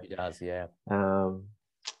 So He does, yeah.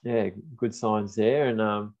 yeah, good signs there. And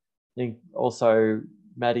I think also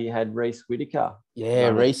Maddie had Reese Whitaker. Yeah,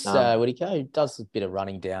 Reese Whitaker, who does a bit of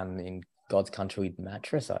running down in God's Country with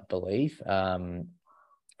Mattress, I believe.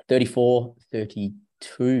 34,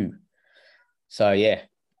 32. So, yeah.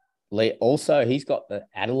 Also, he's got the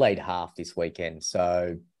Adelaide half this weekend.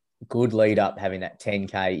 So, good lead up having that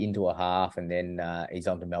 10K into a half, and then he's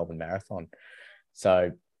on to Melbourne Marathon.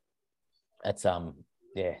 So, that's,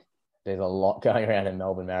 yeah, there's a lot going around in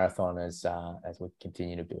Melbourne Marathon as we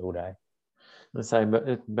continue to build, eh? I say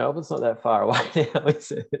Melbourne's not that far away now,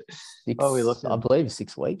 is it? Oh, we looking? I believe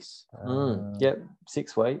 6 weeks. Yep,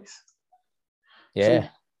 6 weeks. Yeah. So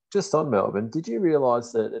just on Melbourne, did you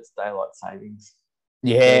realise that it's daylight savings?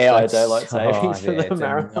 Yeah, daylight savings for the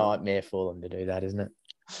marathon. It's a nightmare for them to do that, isn't it?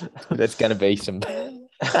 That's going to be some.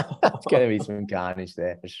 It's going to be some carnage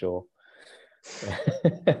there for sure.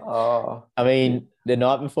 Oh, I mean, the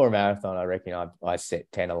night before a marathon, I reckon I set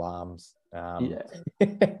 10 alarms. Yeah.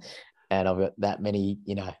 And I've got that many,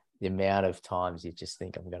 the amount of times you just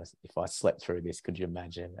think if I slept through this, could you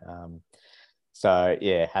imagine? So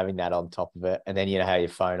yeah, having that on top of it, and then how your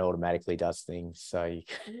phone automatically does things, so you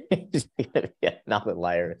just get another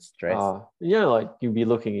layer of stress. Like you'll be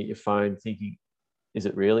looking at your phone thinking, is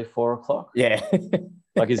it really 4 o'clock? Yeah.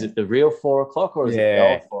 Like, is it the real 4 o'clock or is it the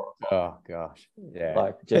old 4 o'clock? Oh gosh, yeah.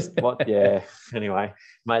 Like just what? Yeah. Anyway,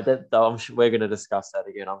 mate, we're going to discuss that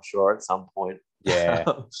again, I'm sure, at some point. Yeah.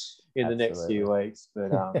 In the next few weeks,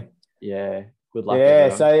 but yeah, good luck. Yeah.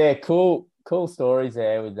 Everyone. So yeah, cool stories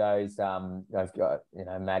there with those got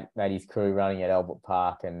Maddie's crew running at Albert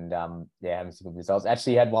Park and having some good results.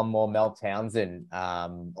 Actually had one more, Mel Townsend,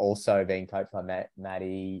 also being coached by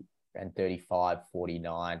Maddie, and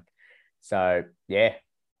 35:49. So yeah,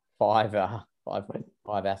 five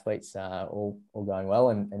athletes all going well,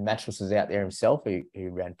 and Matchless was out there himself who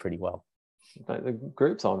ran pretty well. The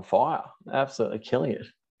group's on fire, absolutely killing it.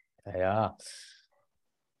 They are.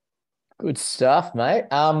 Good stuff, mate.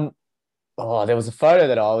 There was a photo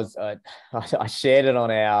that I shared it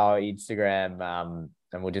on our Instagram,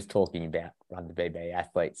 and we're just talking about Run the BB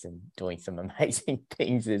athletes and doing some amazing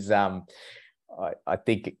things. I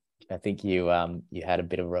think you had a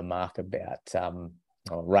bit of a remark about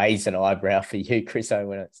raise an eyebrow for you, Chriso,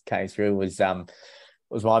 when it came through. Was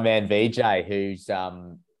my man VJ, who's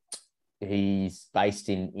he's based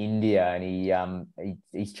in India, and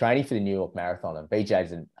he's training for the New York Marathon. And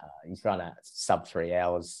BJ's he's run a sub 3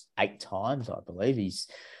 hours 8 times, I believe. He's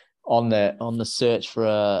on the search for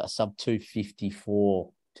a sub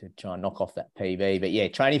 2:54 to try and knock off that PB. But yeah,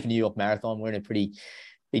 training for New York Marathon. We're in a pretty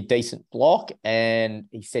decent block, and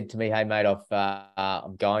he said to me, "Hey mate,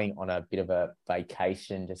 I'm going on a bit of a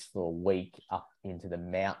vacation just for a week up into the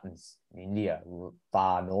mountains in India,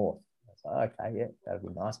 far north." Okay, yeah, that'd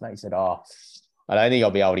be nice, mate. He said, I don't think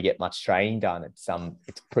I'll be able to get much training done. It's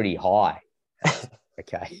pretty high.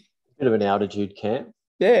 Okay. Bit of an altitude camp.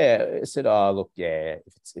 Yeah. I said, look, yeah,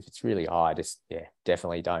 if it's really high, just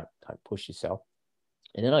definitely don't push yourself.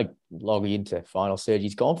 And then I log into Final Surge.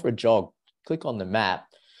 He's gone for a jog. Click on the map,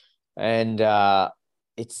 and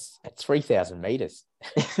it's at 3,000 meters.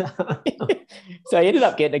 So he ended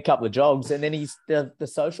up getting a couple of jogs, and then the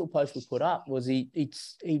social post we put up was he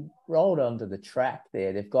rolled onto the track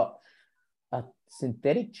there. They've got a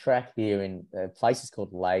synthetic track here in places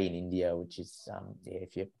called Leh in India, which is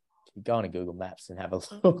if you go on to Google Maps and have a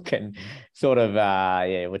look, and sort of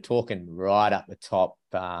we're talking right up the top,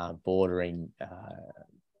 bordering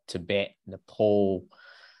Tibet, Nepal.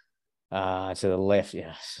 To the left,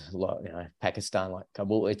 Pakistan, like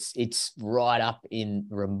Kabul. It's right up in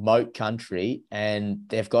remote country, and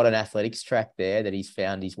they've got an athletics track there that he's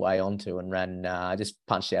found his way onto and ran. Just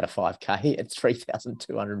punched out a 5K at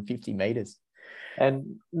 3,250 meters.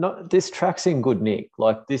 And this track's in good nick.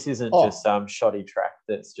 Like, this isn't just some shoddy track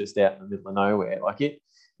that's just out in the middle of nowhere. Like,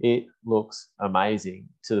 it looks amazing,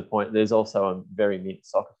 to the point there's also a very mint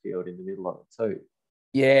soccer field in the middle of it too.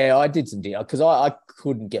 Yeah, I did some deal because I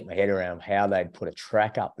couldn't get my head around how they'd put a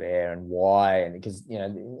track up there and why, and because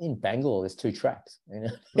in Bangalore there's 2 tracks.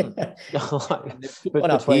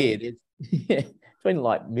 One up here, between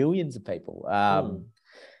like millions of people.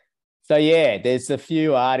 So yeah, there's a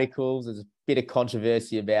few articles. There's a bit of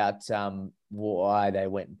controversy about why they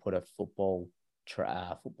went and put a football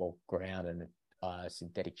ground and a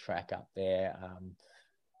synthetic track up there.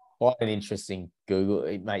 Quite an interesting Google,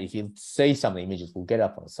 mate. If you see some of the images, we'll get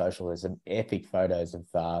up on social. There's some epic photos of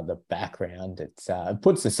the background. It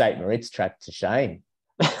puts the St. Moritz track to shame.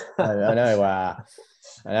 I know.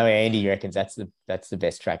 I know Andy reckons that's the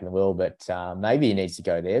best track in the world, but maybe he needs to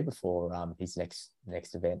go there before his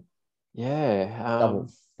next event. Yeah. Double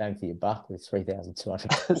bang for your buck with 3,200.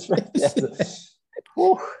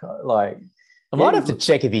 Like, I might have to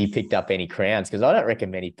check if he picked up any crowns, because I don't reckon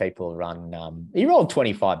many people run. He rolled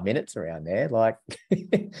 25 minutes around there. Like,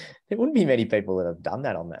 there wouldn't be many people that have done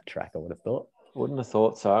that on that track, I would have thought. Wouldn't have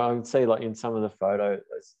thought so. I can see, like, in some of the photo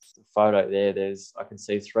there, I can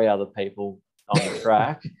see 3 other people on the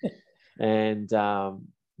track and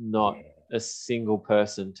not a single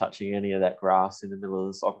person touching any of that grass in the middle of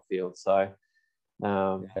the soccer field. So,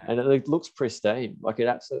 and it looks pristine. Like, it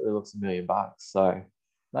absolutely looks $1 million. So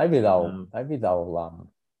maybe they'll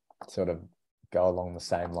sort of go along the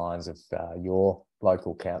same lines of your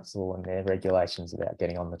local council and their regulations about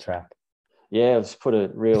getting on the track. Yeah, I've just put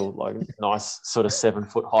a real, like, nice sort of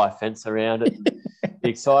 7-foot high fence around it. The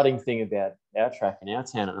exciting thing about our track in our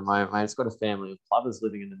town at the moment, mate, it's got a family of plovers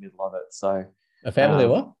living in the middle of it. So a family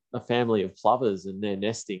of what? A family of plovers, and they're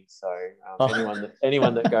nesting. So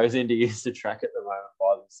anyone that goes in to use the track at the moment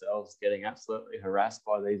by themselves getting absolutely harassed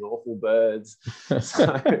by these awful birds. So,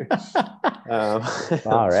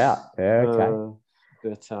 far out. Yeah, okay.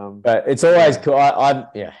 But it's always cool.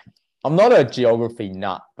 I'm not a geography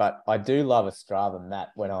nut, but I do love a Strava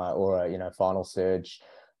map or a Final Surge.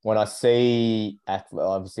 When I see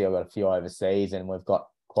obviously I've got a few overseas, and we've got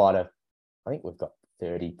I think we've got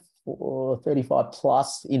 34, 35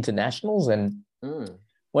 plus internationals. And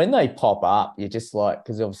when they pop up, you're just like,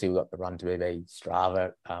 because obviously we've got the Run to BB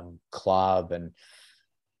Strava club, and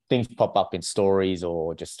things pop up in stories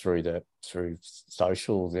or just through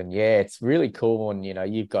socials. And yeah, it's really cool. And,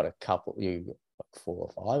 you've got a couple, 4 or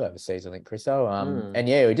 5 overseas, I think, Chriso. And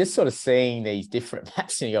yeah, we're just sort of seeing these different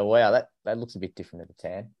maps, and you go, wow, that looks a bit different at the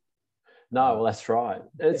tan. No, well, that's right.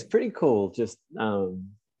 It's pretty cool just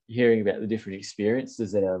hearing about the different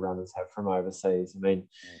experiences that our runners have from overseas. I mean,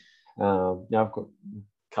 now I've got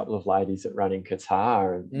a couple of ladies that run in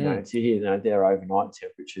Qatar, and to hear their overnight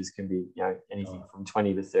temperatures can be anything from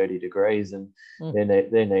 20 to 30 degrees, and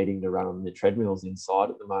they're needing to run on the treadmills inside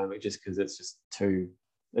at the moment, just because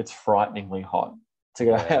it's frighteningly hot to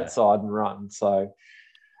go outside and run. So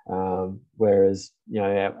whereas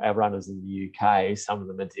our runners in the UK, some of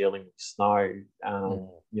them are dealing with snow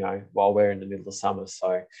while we're in the middle of summer.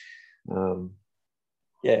 So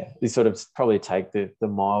they sort of probably take the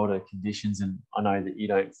milder conditions. And I know that you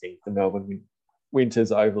don't think the Melbourne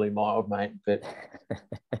winter's overly mild, mate, but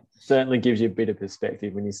certainly gives you a bit of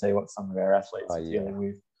perspective when you see what some of our athletes are dealing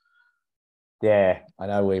with. Yeah, I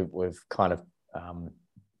know we've kind of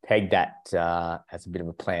pegged that as a bit of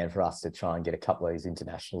a plan for us to try and get a couple of these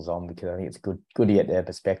internationals on, because I think it's good to get their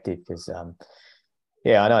perspective, because I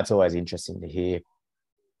know it's always interesting to hear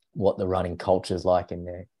what the running culture is like in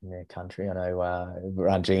their country. I know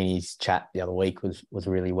Ranjini's chat the other week was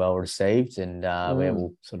really well received, and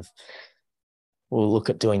we'll look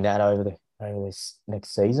at doing that over this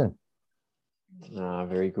next season.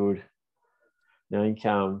 Very good. Now, I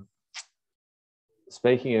think,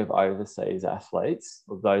 speaking of overseas athletes,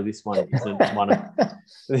 although this isn't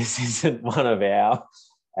one of our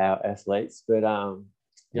athletes, but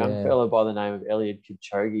young fella by the name of Eliud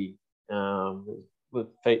Kipchoge was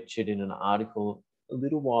featured in an article a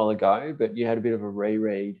little while ago, but you had a bit of a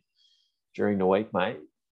reread during the week, mate.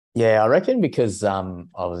 Yeah, I reckon because I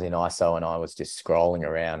was in ISO and I was just scrolling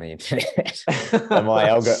around the internet, and my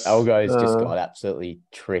algo's just got absolutely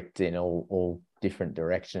tricked in all different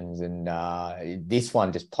directions, and this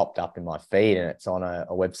one just popped up in my feed, and it's on a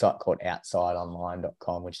website called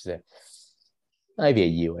outsideonline.com, which is maybe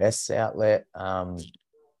a US outlet,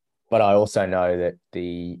 but I also know that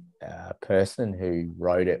the person who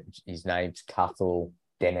wrote it, his name's Cathal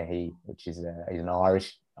Dennehy, which is he's an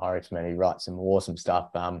Irishman who writes some awesome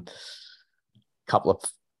stuff. Couple of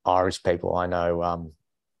Irish people I know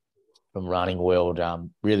from running world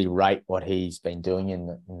really rate what he's been doing in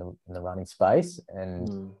the running space,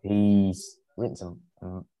 and he's written some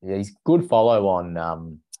he's good follow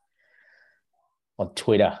on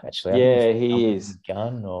Twitter, actually. Yeah, he is.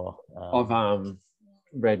 I've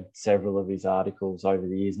read several of his articles over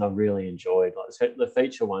the years, and I've really enjoyed the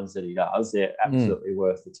feature ones that he does. They're absolutely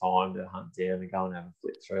worth the time to hunt down and go and have a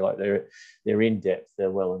flip through. Like, they're in depth,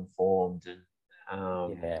 they're well informed, and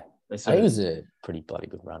he was a pretty bloody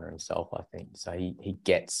good runner himself, I think. So he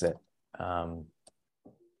gets it,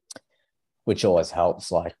 which always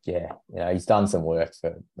helps. Like, he's done some work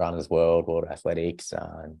for Runners World, World Athletics,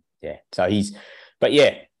 So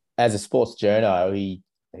as a sports journo, he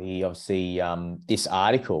obviously this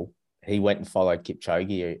article, he went and followed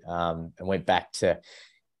Kipchoge and went back to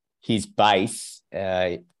his base,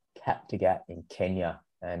 Kaptagat in Kenya,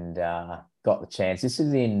 and got the chance. This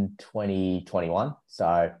is in 2021,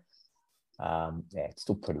 so it's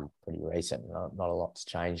still pretty recent. Not a lot's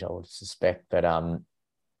changed, I would suspect, but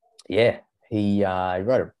he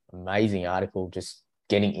wrote an amazing article just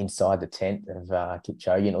getting inside the tent of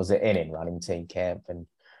Kipchoge, and it was an NN running team camp, and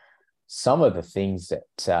some of the things that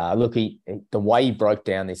the way he broke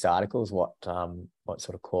down this article is what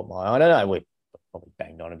sort of caught my eye. I don't know, we've probably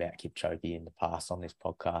banged on about Kipchoge in the past on this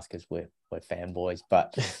podcast because we're fanboys,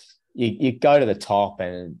 but you go to the top,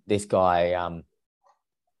 and this guy,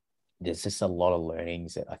 there's just a lot of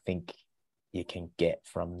learnings that I think you can get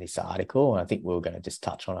from this article, and I think we're going to just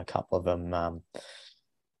touch on a couple of them.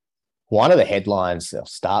 One of the headlines I'll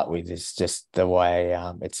start with is just the way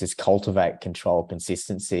it says cultivate, control,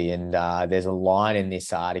 consistency. And there's a line in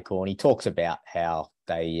this article, and he talks about how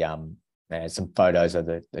they some photos of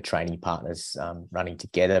the training partners running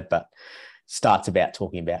together, but starts about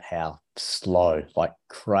talking about how slow, like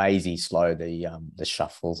crazy slow, the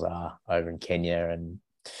shuffles are over in Kenya. And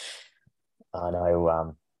I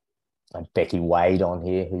know Becky Wade on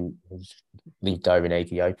here, who's lived over in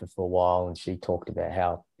Ethiopia for a while, and she talked about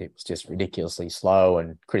how it was just ridiculously slow.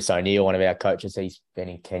 And Chris O'Neill, one of our coaches, he's been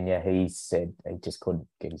in Kenya, he said he just couldn't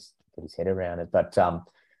get his head around it. But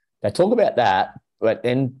they talk about that, but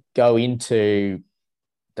then go into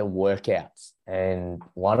the workouts. And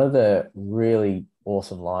one of the really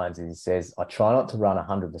awesome lines is, he says, I try not to run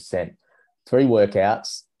 100%. 3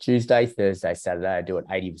 workouts, Tuesday, Thursday, Saturday, I do it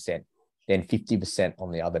 80%. Then 50%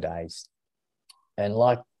 on the other days. And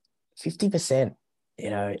like 50%,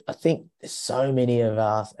 I think there's so many of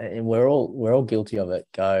us, and we're all guilty of it,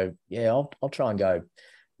 go, I'll try and go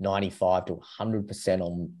 95 to 100%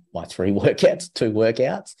 on my 3 workouts, 2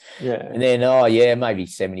 workouts. Yeah. And then, maybe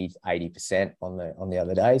 70, 80% on the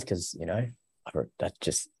other days, because,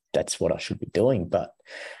 that's what I should be doing. But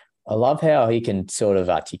I love how he can sort of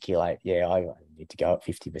articulate, I need to go at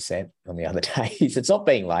 50% on the other days. It's not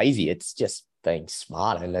being lazy, it's just being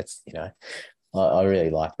smart. And that's, I really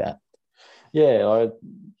like that. Yeah, I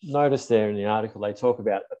noticed there in the article, they talk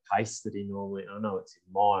about the pace that he normally, I know it's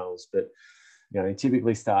in miles, but, he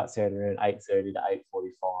typically starts out around 8:30 to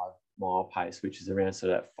 8:45 mile pace, which is around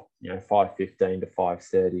sort of, 5:15 to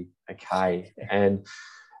 5:30 a K. And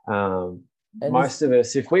most of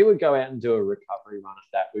us, if we would go out and do a recovery run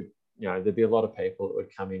at that, there'd be a lot of people that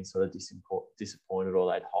would come in sort of disappointed, or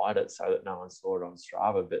they'd hide it so that no one saw it on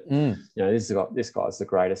Strava. But, this guy's the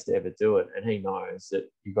greatest to ever do it. And he knows that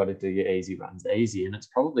you've got to do your easy runs easy. And it's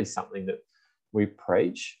probably something that we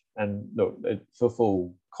preach. And look, for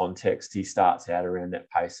full context, he starts out around that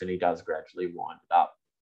pace, and he does gradually wind it up,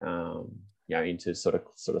 into sort of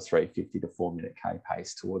 350 to 4 minute K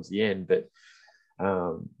pace towards the end. But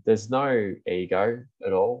there's no ego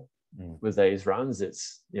at all with these runs.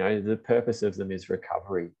 It's, the purpose of them is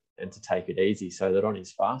recovery and to take it easy, so that on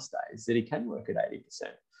his fast days that he can work at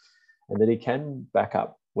 80%, and that he can back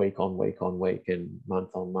up week on week on week and month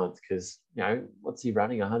on month. Because, what's he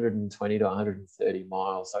running? 120 to 130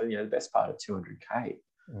 miles. So, the best part of 200K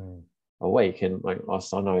a week. And I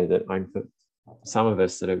know that for some of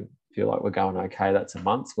us that feel like we're going okay, that's a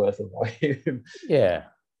month's worth of volume. Yeah.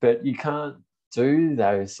 But you can't do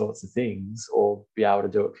those sorts of things or be able to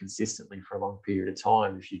do it consistently for a long period of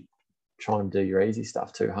time if you try and do your easy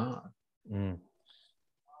stuff too hard.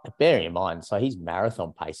 Bearing in mind, so his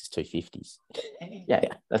marathon pace is 250s. Yeah,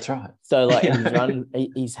 that's right. So like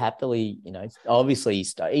he's happily, obviously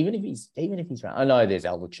even if he's running, I know there's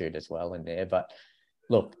altitude as well in there, but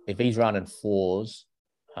look, if he's running 4s,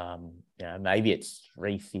 maybe it's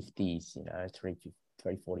 350s,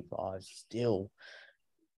 345s still.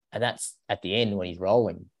 And that's at the end when he's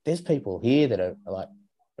rolling. There's people here that are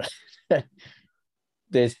like,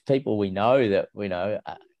 there's people we know that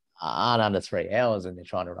aren't under 3 hours, and they're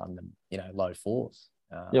trying to run them, low 4s.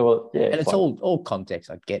 And it's all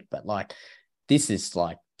context I get, but like, this is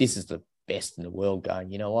the best in the world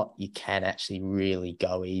going, you know what? You can actually really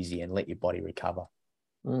go easy and let your body recover.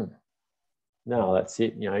 No, that's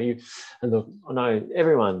it. And look, I know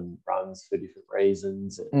everyone runs for different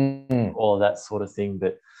reasons and all of that sort of thing,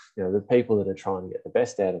 but the people that are trying to get the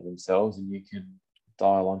best out of themselves, and you can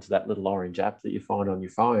dial onto that little orange app that you find on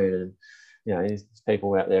your phone, and there's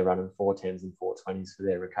people out there running 410s and 420s for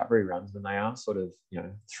their recovery runs, and they are sort of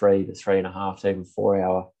 3 to 3.5 to even 4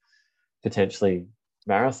 hour potentially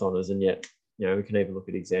marathoners. And yet we can even look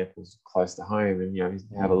at examples close to home, and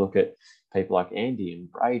have a look at people like Andy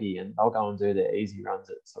and Brady, and they'll go and do their easy runs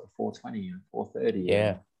at sort of 420 and 430.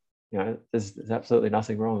 Yeah. And, there's absolutely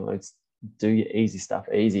nothing wrong. It's do your easy stuff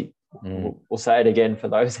easy. We'll say it again for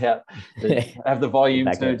those out that have the volume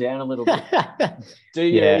turned down a little bit. Do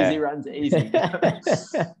your easy runs easy.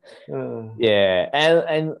 Yeah,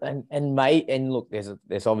 and mate, and look,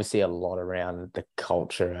 there's obviously a lot around the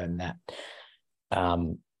culture and that,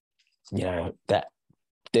 that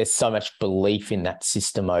there's so much belief in that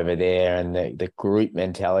system over there and the group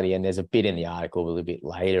mentality. And there's a bit in the article a little bit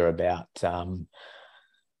later about trying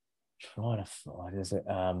to find, is it?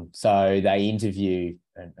 So they interview,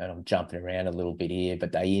 and I'm jumping around a little bit here,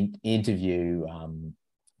 but they interview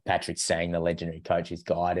Patrick Sang, the legendary coach who's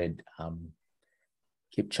guided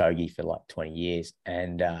Kipchoge for like 20 years.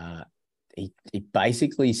 And he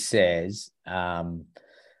basically says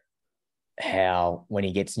how when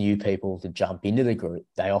he gets new people to jump into the group,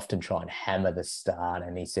 they often try and hammer the start.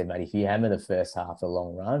 And he said, mate, if you hammer the first half of the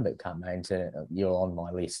long run but can't maintain it, you're on my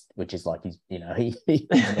list, which is like, he's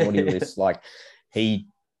naughty list. Like they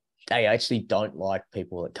actually don't like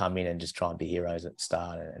people that come in and just try and be heroes at the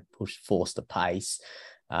start and force the pace.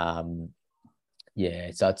 So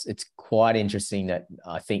it's quite interesting that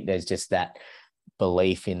I think there's just that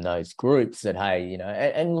belief in those groups that, hey,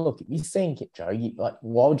 and look, you've seen Kipchoge, like,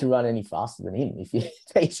 why would you run any faster than him if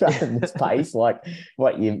he's running this pace? Like,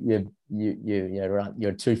 what you're a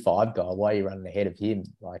 2.5 guy, why are you running ahead of him?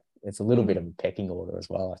 Like, it's a little bit of a pecking order as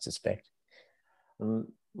well, I suspect.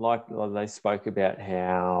 Like they spoke about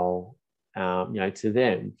how to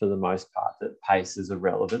them, for the most part, that pace is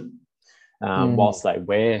irrelevant. Whilst they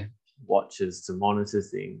wear watches to monitor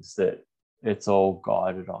things, that it's all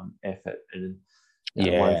guided on effort. And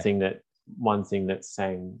one thing that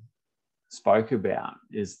Sang spoke about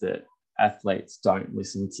is that athletes don't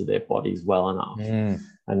listen to their bodies well enough.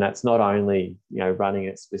 And that's not only running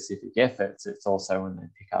at specific efforts, it's also when they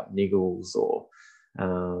pick up niggles or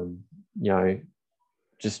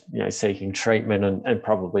just seeking treatment and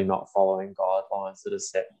probably not following guidelines that are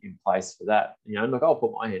set in place for that. Look, I'll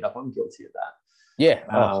put my hand up, I'm guilty of that. Yeah.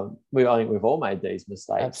 I think we've all made these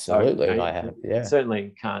mistakes. Absolutely. So, I have. Yeah.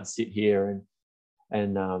 Certainly can't sit here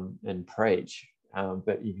and preach,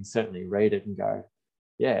 but you can certainly read it and go,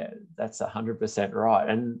 yeah, that's 100% right.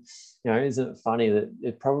 And isn't it funny that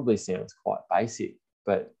it probably sounds quite basic,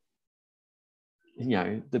 but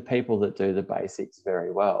the people that do the basics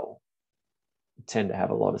very well tend to have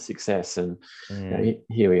a lot of success. And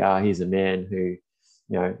here we are. He's a man who,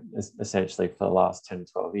 essentially for the last 10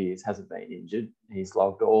 to 12 years hasn't been injured. He's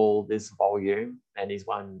logged all this volume and he's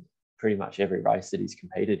won pretty much every race that he's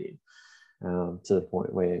competed in. To the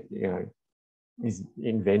point where he's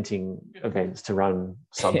inventing events to run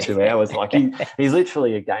sub 2 hours. Like he's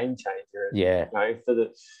literally a game changer. Yeah.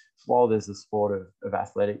 While there's a sport of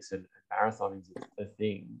athletics and marathon is a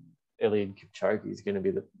thing, Eliud Kipchoge is going to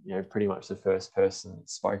be pretty much the first person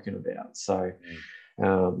spoken about. So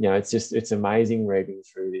it's amazing reading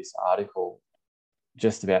through this article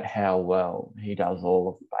just about how well he does all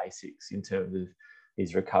of the basics in terms of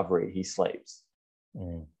his recovery. He sleeps.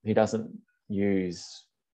 He doesn't use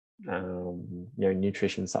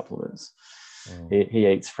nutrition supplements. He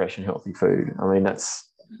eats fresh and healthy food. I mean, that's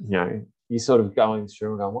you're sort of going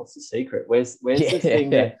through and going, what's the secret? Where's the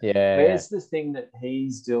thing where's the thing that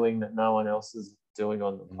he's doing that no one else is doing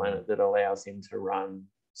on the planet that allows him to run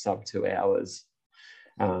sub 2 hours?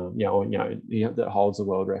 That holds a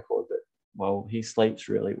world record. But he sleeps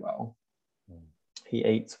really well. He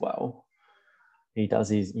eats well. He does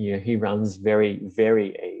he runs very,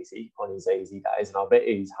 very easy on his easy days. And I'll bet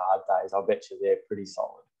his hard days, I'll bet you they're pretty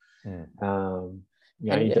solid.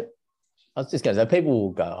 I was just going to say, people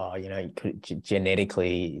will go,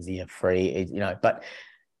 genetically, is he a free, but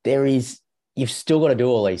you've still got to do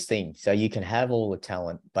all these things. So you can have all the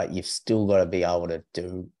talent, but you've still got to be able to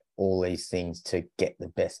do all these things to get the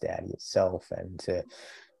best out of yourself.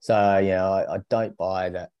 I don't buy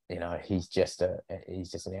that, he's just an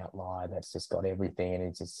outlier that's just got everything. And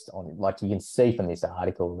it's just like you can see from this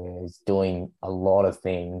article, he's doing a lot of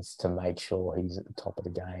things to make sure he's at the top of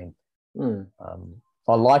the game.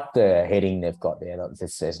 I like the heading they've got there that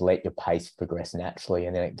says, let your pace progress naturally.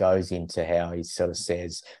 And then it goes into how he sort of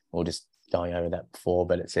says, we're just going over that before,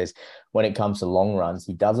 but it says, when it comes to long runs,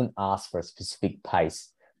 he doesn't ask for a specific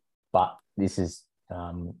pace, but this is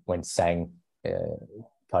when Sang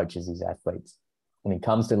coaches his athletes. When it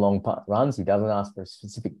comes to long runs, he doesn't ask for a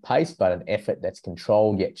specific pace, but an effort that's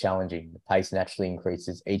controlled yet challenging. The pace naturally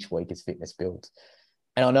increases each week as fitness builds.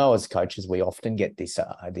 And I know as coaches, we often get this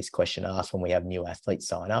question asked when we have new athletes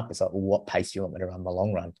sign up. It's like, well, what pace do you want me to run my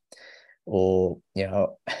long run? Or,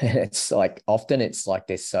 it's like, often it's like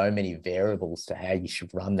there's so many variables to how you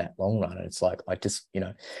should run that long run. And it's like, I just,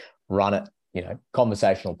 run it,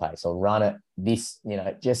 conversational pace, or run it this,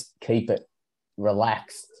 just keep it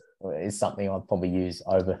relaxed is something I'd probably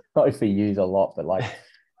overuse a lot,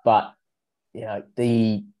 but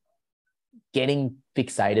the getting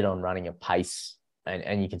fixated on running a pace,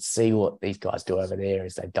 and you can see what these guys do over there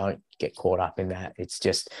is they don't get caught up in that. It's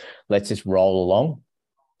just, let's just roll along.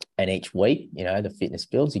 And each week, the fitness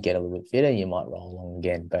builds, you get a little bit fitter, you might roll along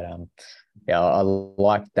again. But I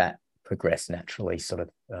like that progress naturally sort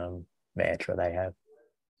of mantra they have.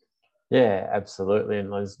 Yeah, absolutely.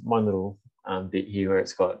 And there's one little bit here where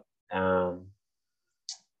it's got on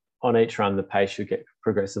each run, the pace should get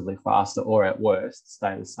progressively faster, or at worst,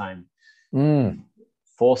 stay the same.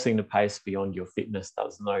 Forcing the pace beyond your fitness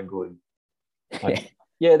does no good.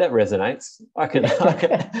 Yeah, that resonates. I can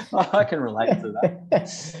relate to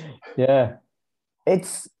that. Yeah,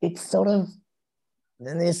 it's sort of,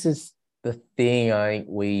 and this is the thing I think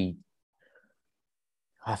we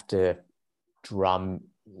have to drum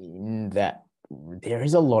in, that there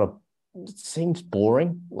is a lot of, it seems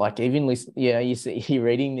boring. Like, even listen, you're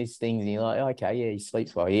reading these things and you're like, okay, yeah, he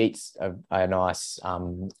sleeps well, he eats a nice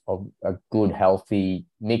a good healthy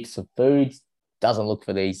mix of foods, doesn't look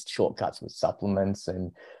for these shortcuts with supplements,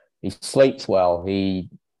 and he sleeps well, he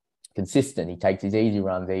consistent, he takes his easy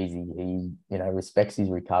runs easy, he respects his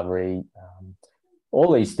recovery,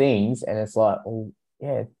 all these things. And it's like, oh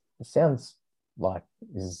yeah, it sounds like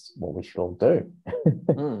this is what we should all do.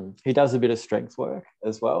 He does a bit of strength work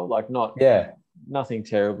as well, like nothing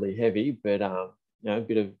terribly heavy, but a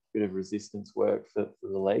bit of resistance work for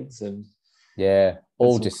the legs, and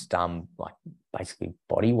all just like basically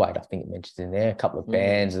body weight. I think it mentions in there a couple of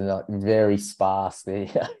bands, and like very sparse there.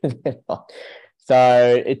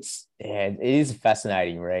 So it is a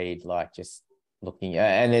fascinating read, like just looking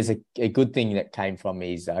at, and there's a good thing that came from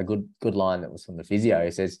his a good line that was from the physio.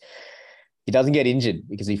 He says he doesn't get injured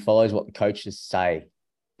because he follows what the coaches say,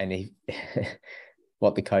 and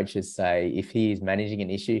what the coaches say, if he is managing an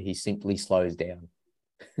issue, he simply slows down.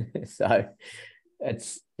 So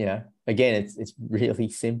it's, again, it's really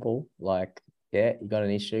simple. Like, you got an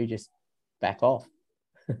issue, just back off.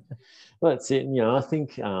 Well, that's it. I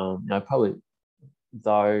think probably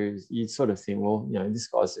those, you sort of think, well, this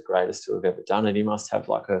guy's the greatest to have ever done it. He must have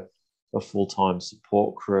like a full-time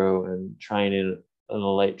support crew and train in an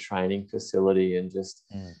elite training facility, and just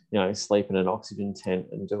sleep in an oxygen tent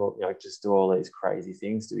and do all these crazy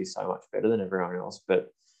things to be so much better than everyone else. But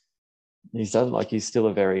he's still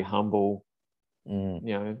a very humble,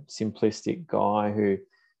 simplistic guy who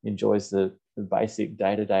enjoys the basic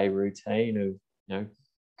day-to-day routine of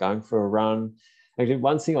going for a run. Actually,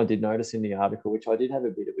 one thing I did notice in the article, which I did have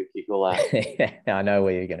a bit of a giggle at, I know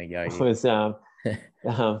where you're going to go, was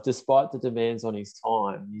despite the demands on his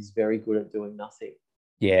time, he's very good at doing nothing.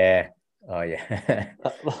 Yeah. Oh, yeah.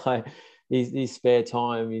 Like his spare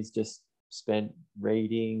time is just spent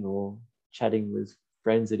reading or chatting with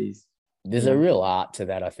friends that he's. There's a real art to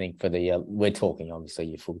that, I think, for we're talking obviously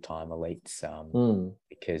your full-time elites,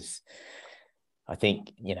 because I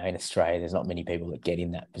think, in Australia, there's not many people that get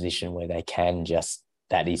in that position where they can just,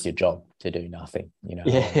 that is your job, to do nothing,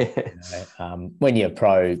 when you're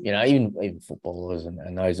pro, even footballers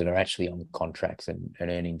and those that are actually on contracts and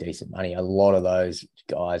earning decent money, a lot of those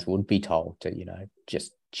guys would be told to,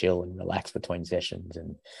 just chill and relax between sessions.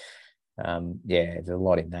 And there's a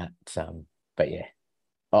lot in that. But yeah,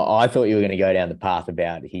 I thought you were going to go down the path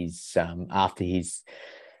about his, after his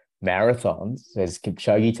marathons, says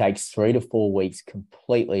Kipchoge takes 3 to 4 weeks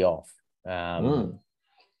completely off.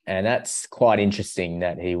 And that's quite interesting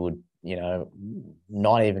that he would,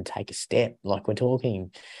 not even take a step. Like, we're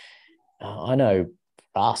talking, I know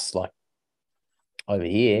us, like over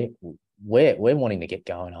here, we're wanting to get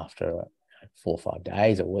going after 4 or 5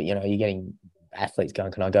 days, or, you're getting athletes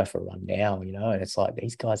going, can I go for a run now? And it's like,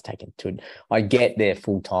 these guys taking I get they're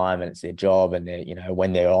full time and it's their job, and they're,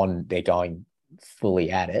 when they're on, they're going fully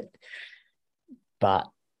at it. But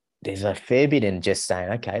there's a fair bit in just saying,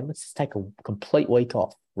 okay, let's just take a complete week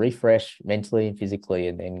off, refresh mentally and physically,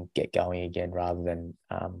 and then get going again, rather than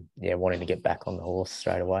wanting to get back on the horse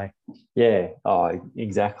straight away. Yeah. Oh,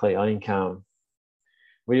 exactly. I think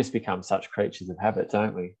we just become such creatures of habit,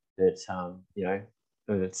 don't we? That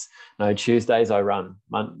it's Tuesdays I run,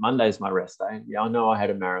 Monday's my rest day. Yeah, I know I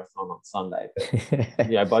had a marathon on Sunday,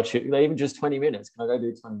 but but even just 20 minutes. Can I go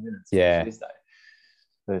do 20 minutes on Tuesday?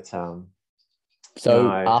 But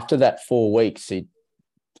so after that 4 weeks,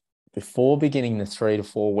 before beginning the 3 to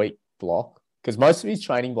 4 week block, because most of his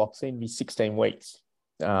training blocks seem to be 16 weeks,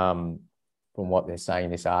 from what they're saying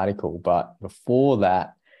in this article. But before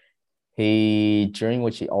that, during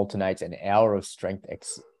which he alternates an hour of strength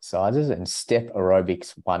exercises and step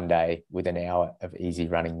aerobics one day with an hour of easy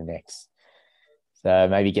running the next. So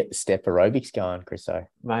maybe get the step aerobics going, Chriso.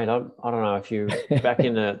 Mate, I don't know if you back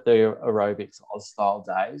in the aerobics Oz style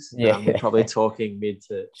days. Yeah. We're probably talking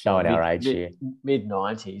Showing our age here. Mid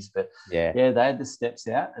 90s, but yeah, they had the steps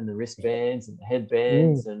out and the wristbands and the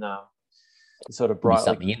headbands and sort of brightly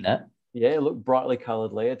something in that. Yeah, look, brightly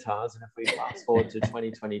coloured leotards. And if we fast forward to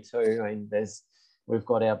 2022, I mean, we've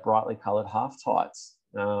got our brightly coloured half tights.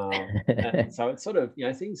 And so it's sort of,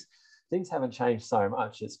 things haven't changed so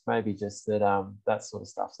much. It's maybe just that that sort of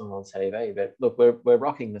stuff's not on TV. But look, we're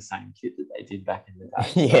rocking the same kit that they did back in the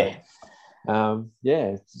day.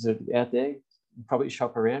 So, out there, probably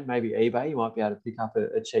shop around, maybe eBay. You might be able to pick up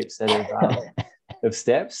a cheap set of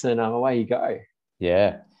steps, and away you go.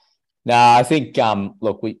 Yeah. No, I think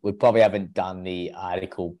look, we probably haven't done the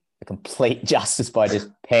article a complete justice by just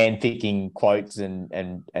pan picking quotes and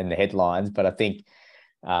the headlines, but I think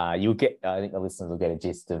I think the listeners will get a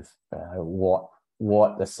gist of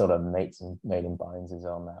what the sort of meat and bones is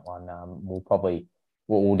on that one.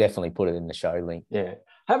 We'll definitely put it in the show link. Yeah,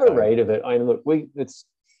 have a read of it. I mean, look,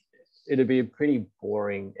 it'd be a pretty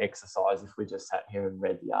boring exercise if we just sat here and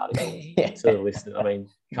read the article to the listener. I mean,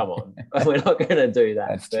 come on, we're not going to do that.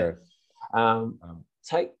 That's true.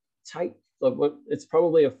 Look, it's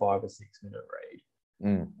probably a 5 or 6 minute read.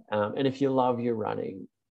 Mm. And if you love your running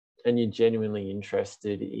and you're genuinely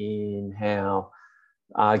interested in how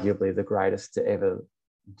arguably the greatest to ever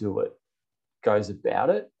do it goes about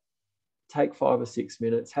it, take 5 or 6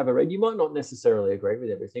 minutes, have a read. You might not necessarily agree with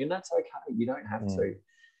everything, and that's okay. You don't have to.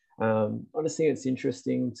 I just think it's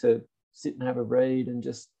interesting to sit and have a read and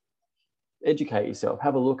just educate yourself,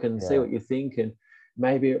 have a look and see what you think, and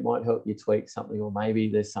maybe it might help you tweak something, or maybe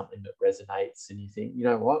there's something that resonates and you think, you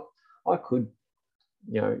know what, I could,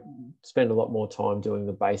 spend a lot more time doing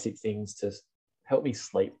the basic things to help me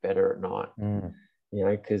sleep better at night.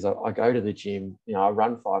 Because I go to the gym, I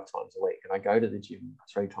run 5 times a week, and I go to the gym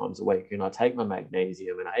 3 times a week, and I take my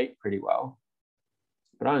magnesium and I eat pretty well,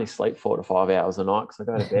 but I only sleep 4 to 5 hours a night because I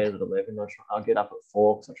go to bed at 11. I'll get up at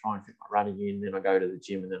 4 because I try and fit my running in. Then I go to the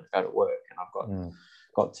gym, and then I go to work, and I've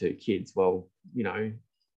got 2 kids. Well,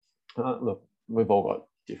 look, we've all got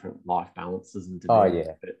different life balances and demands,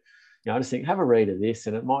 but I just think have a read of this,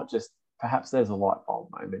 and it might just, perhaps there's a light bulb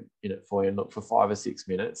moment in it for you. And look, for 5 or 6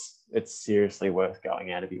 minutes, it's seriously worth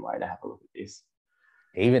going out of your way to have a look at this.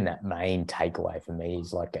 Even that main takeaway for me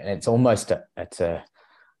is like, and it's almost it's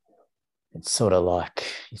sort of like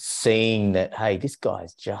seeing that, hey, this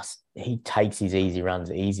guy's he takes his easy runs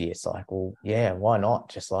easy. It's like, well, yeah, why not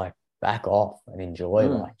just like back off and enjoy,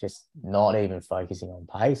 like just not even focusing on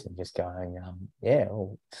pace and just going,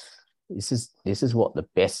 this is what the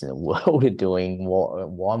best in the world are doing.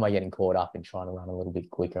 Why am I getting caught up in trying to run a little bit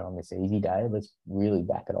quicker on this easy day? Let's really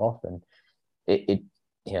back it off. And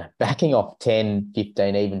backing off 10,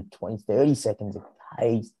 15, even 20, 30 seconds of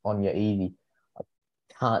pace on your easy,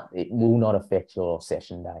 it will not affect your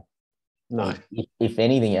session day. No. If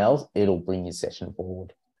anything else, it'll bring your session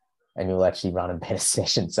forward and you'll actually run a better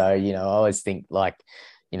session. So, I always think like,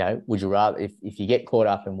 would you rather, if you get caught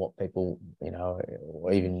up in what people,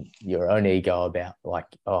 or even your own ego about like,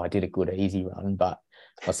 oh, I did a good easy run, but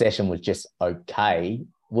my session was just okay.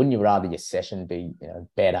 Wouldn't you rather your session be,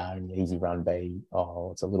 better and your easy run be,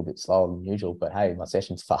 oh, it's a little bit slower than usual, but hey, my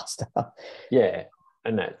session's faster. Yeah.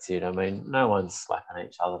 And that's it. I mean, no one's slapping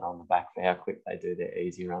each other on the back for how quick they do their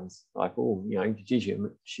easy runs. Like, oh, geez,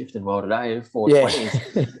 you're shifting well today,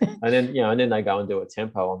 420s. And then they go and do a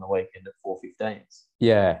tempo on the weekend at 415s.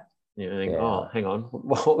 Yeah. Oh, hang on.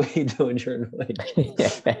 What were you doing during the week?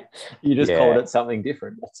 You just called it something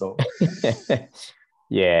different. That's all.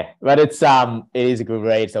 Yeah. But it is a good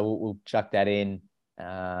read. So we'll chuck that in.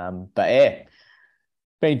 But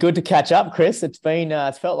been good to catch up, Chris. It's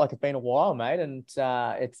felt like it's been a while, mate, and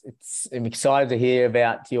I'm excited to hear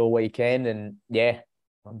about your weekend. And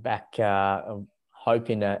I'm back. I'm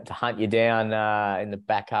hoping to hunt you down in the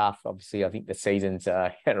back half. Obviously, I think the season's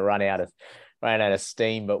going to run out of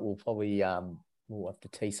steam, but we'll probably we'll have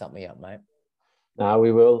to tee something up, mate. No,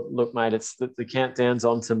 we will. Look, mate, it's the countdown's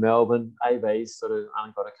on to Melbourne. AB's sort of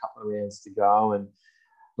only got a couple of rounds to go, and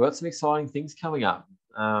we've got some exciting things coming up.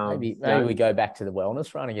 Maybe we go back to the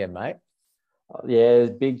wellness run again, mate. Yeah,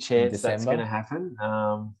 big chance that's going to happen.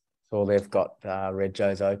 So they've got Red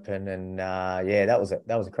Joe's Open, and that was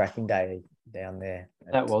a cracking day down there.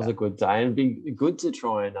 That was a good day, and it'd be good to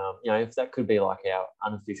try and if that could be like our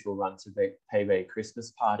unofficial run to PB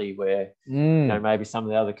Christmas party, where maybe some of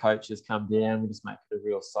the other coaches come down. We just make it a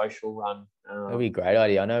real social run. That'd be a great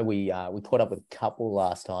idea. I know we caught up with a couple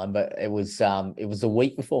last time, but it was the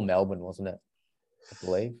week before Melbourne, wasn't it? I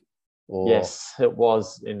believe. Yes, it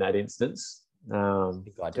was in that instance. I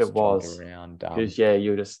think I just It was around. because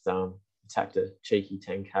you just tapped a cheeky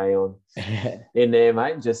 10K on in there,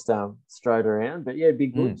 mate. Just strode around, but yeah, it'd be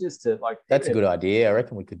good just to like. That's a good idea. I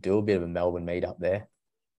reckon we could do a bit of a Melbourne meet up there.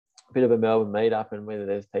 A bit of a Melbourne meetup, and whether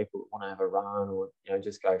there's people that want to have a run or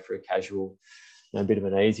just go for a casual, bit of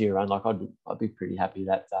an easier run. Like I'd be pretty happy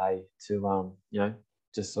that day to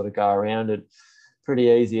just sort of go around it. Pretty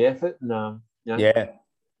easy effort, and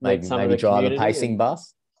maybe drive a pacing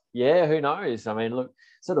bus. Yeah, who knows? I mean, look,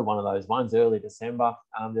 sort of one of those ones. Early December,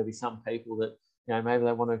 there'll be some people that maybe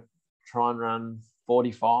they want to try and run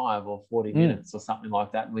 45 or 40 minutes or something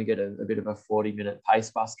like that, and we get a bit of a 40-minute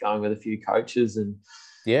pace bus going with a few coaches and.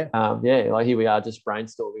 Like here we are just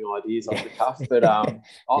brainstorming ideas off the cuff. But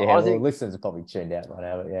I think listeners are probably tuned out right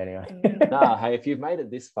now. But anyway, hey, if you've made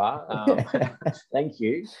it this far, thank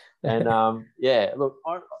you. And look,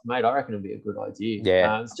 mate, I reckon it'd be a good idea.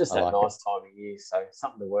 Yeah, it's just that nice time of year, so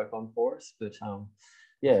something to work on for us. But sounds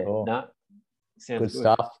good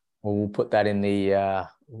stuff. We'll put that in the.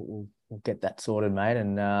 We'll get that sorted, mate.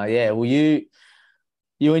 And will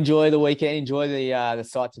you enjoy the weekend, enjoy the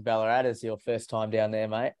sights of Ballarat as your first time down there,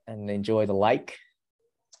 mate, and enjoy the lake.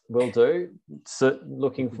 Will do. So,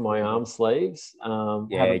 looking for my arm sleeves. Haven't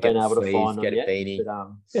been able to find them yet.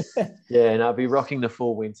 But, and I'll be rocking the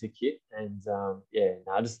full winter kit, and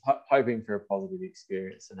just hoping for a positive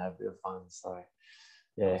experience and have a bit of fun. So,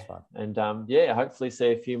 fun. And hopefully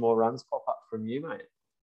see a few more runs pop up from you, mate.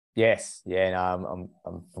 Yes, I'm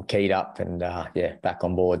keyed up and back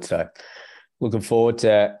on board. So. Looking forward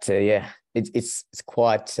to it's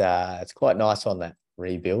quite nice on that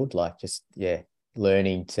rebuild, like just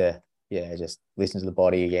learning to just listen to the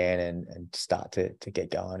body again and start to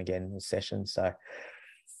get going again in the session. So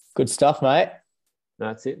good stuff, mate.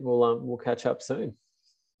 That's it. We'll catch up soon.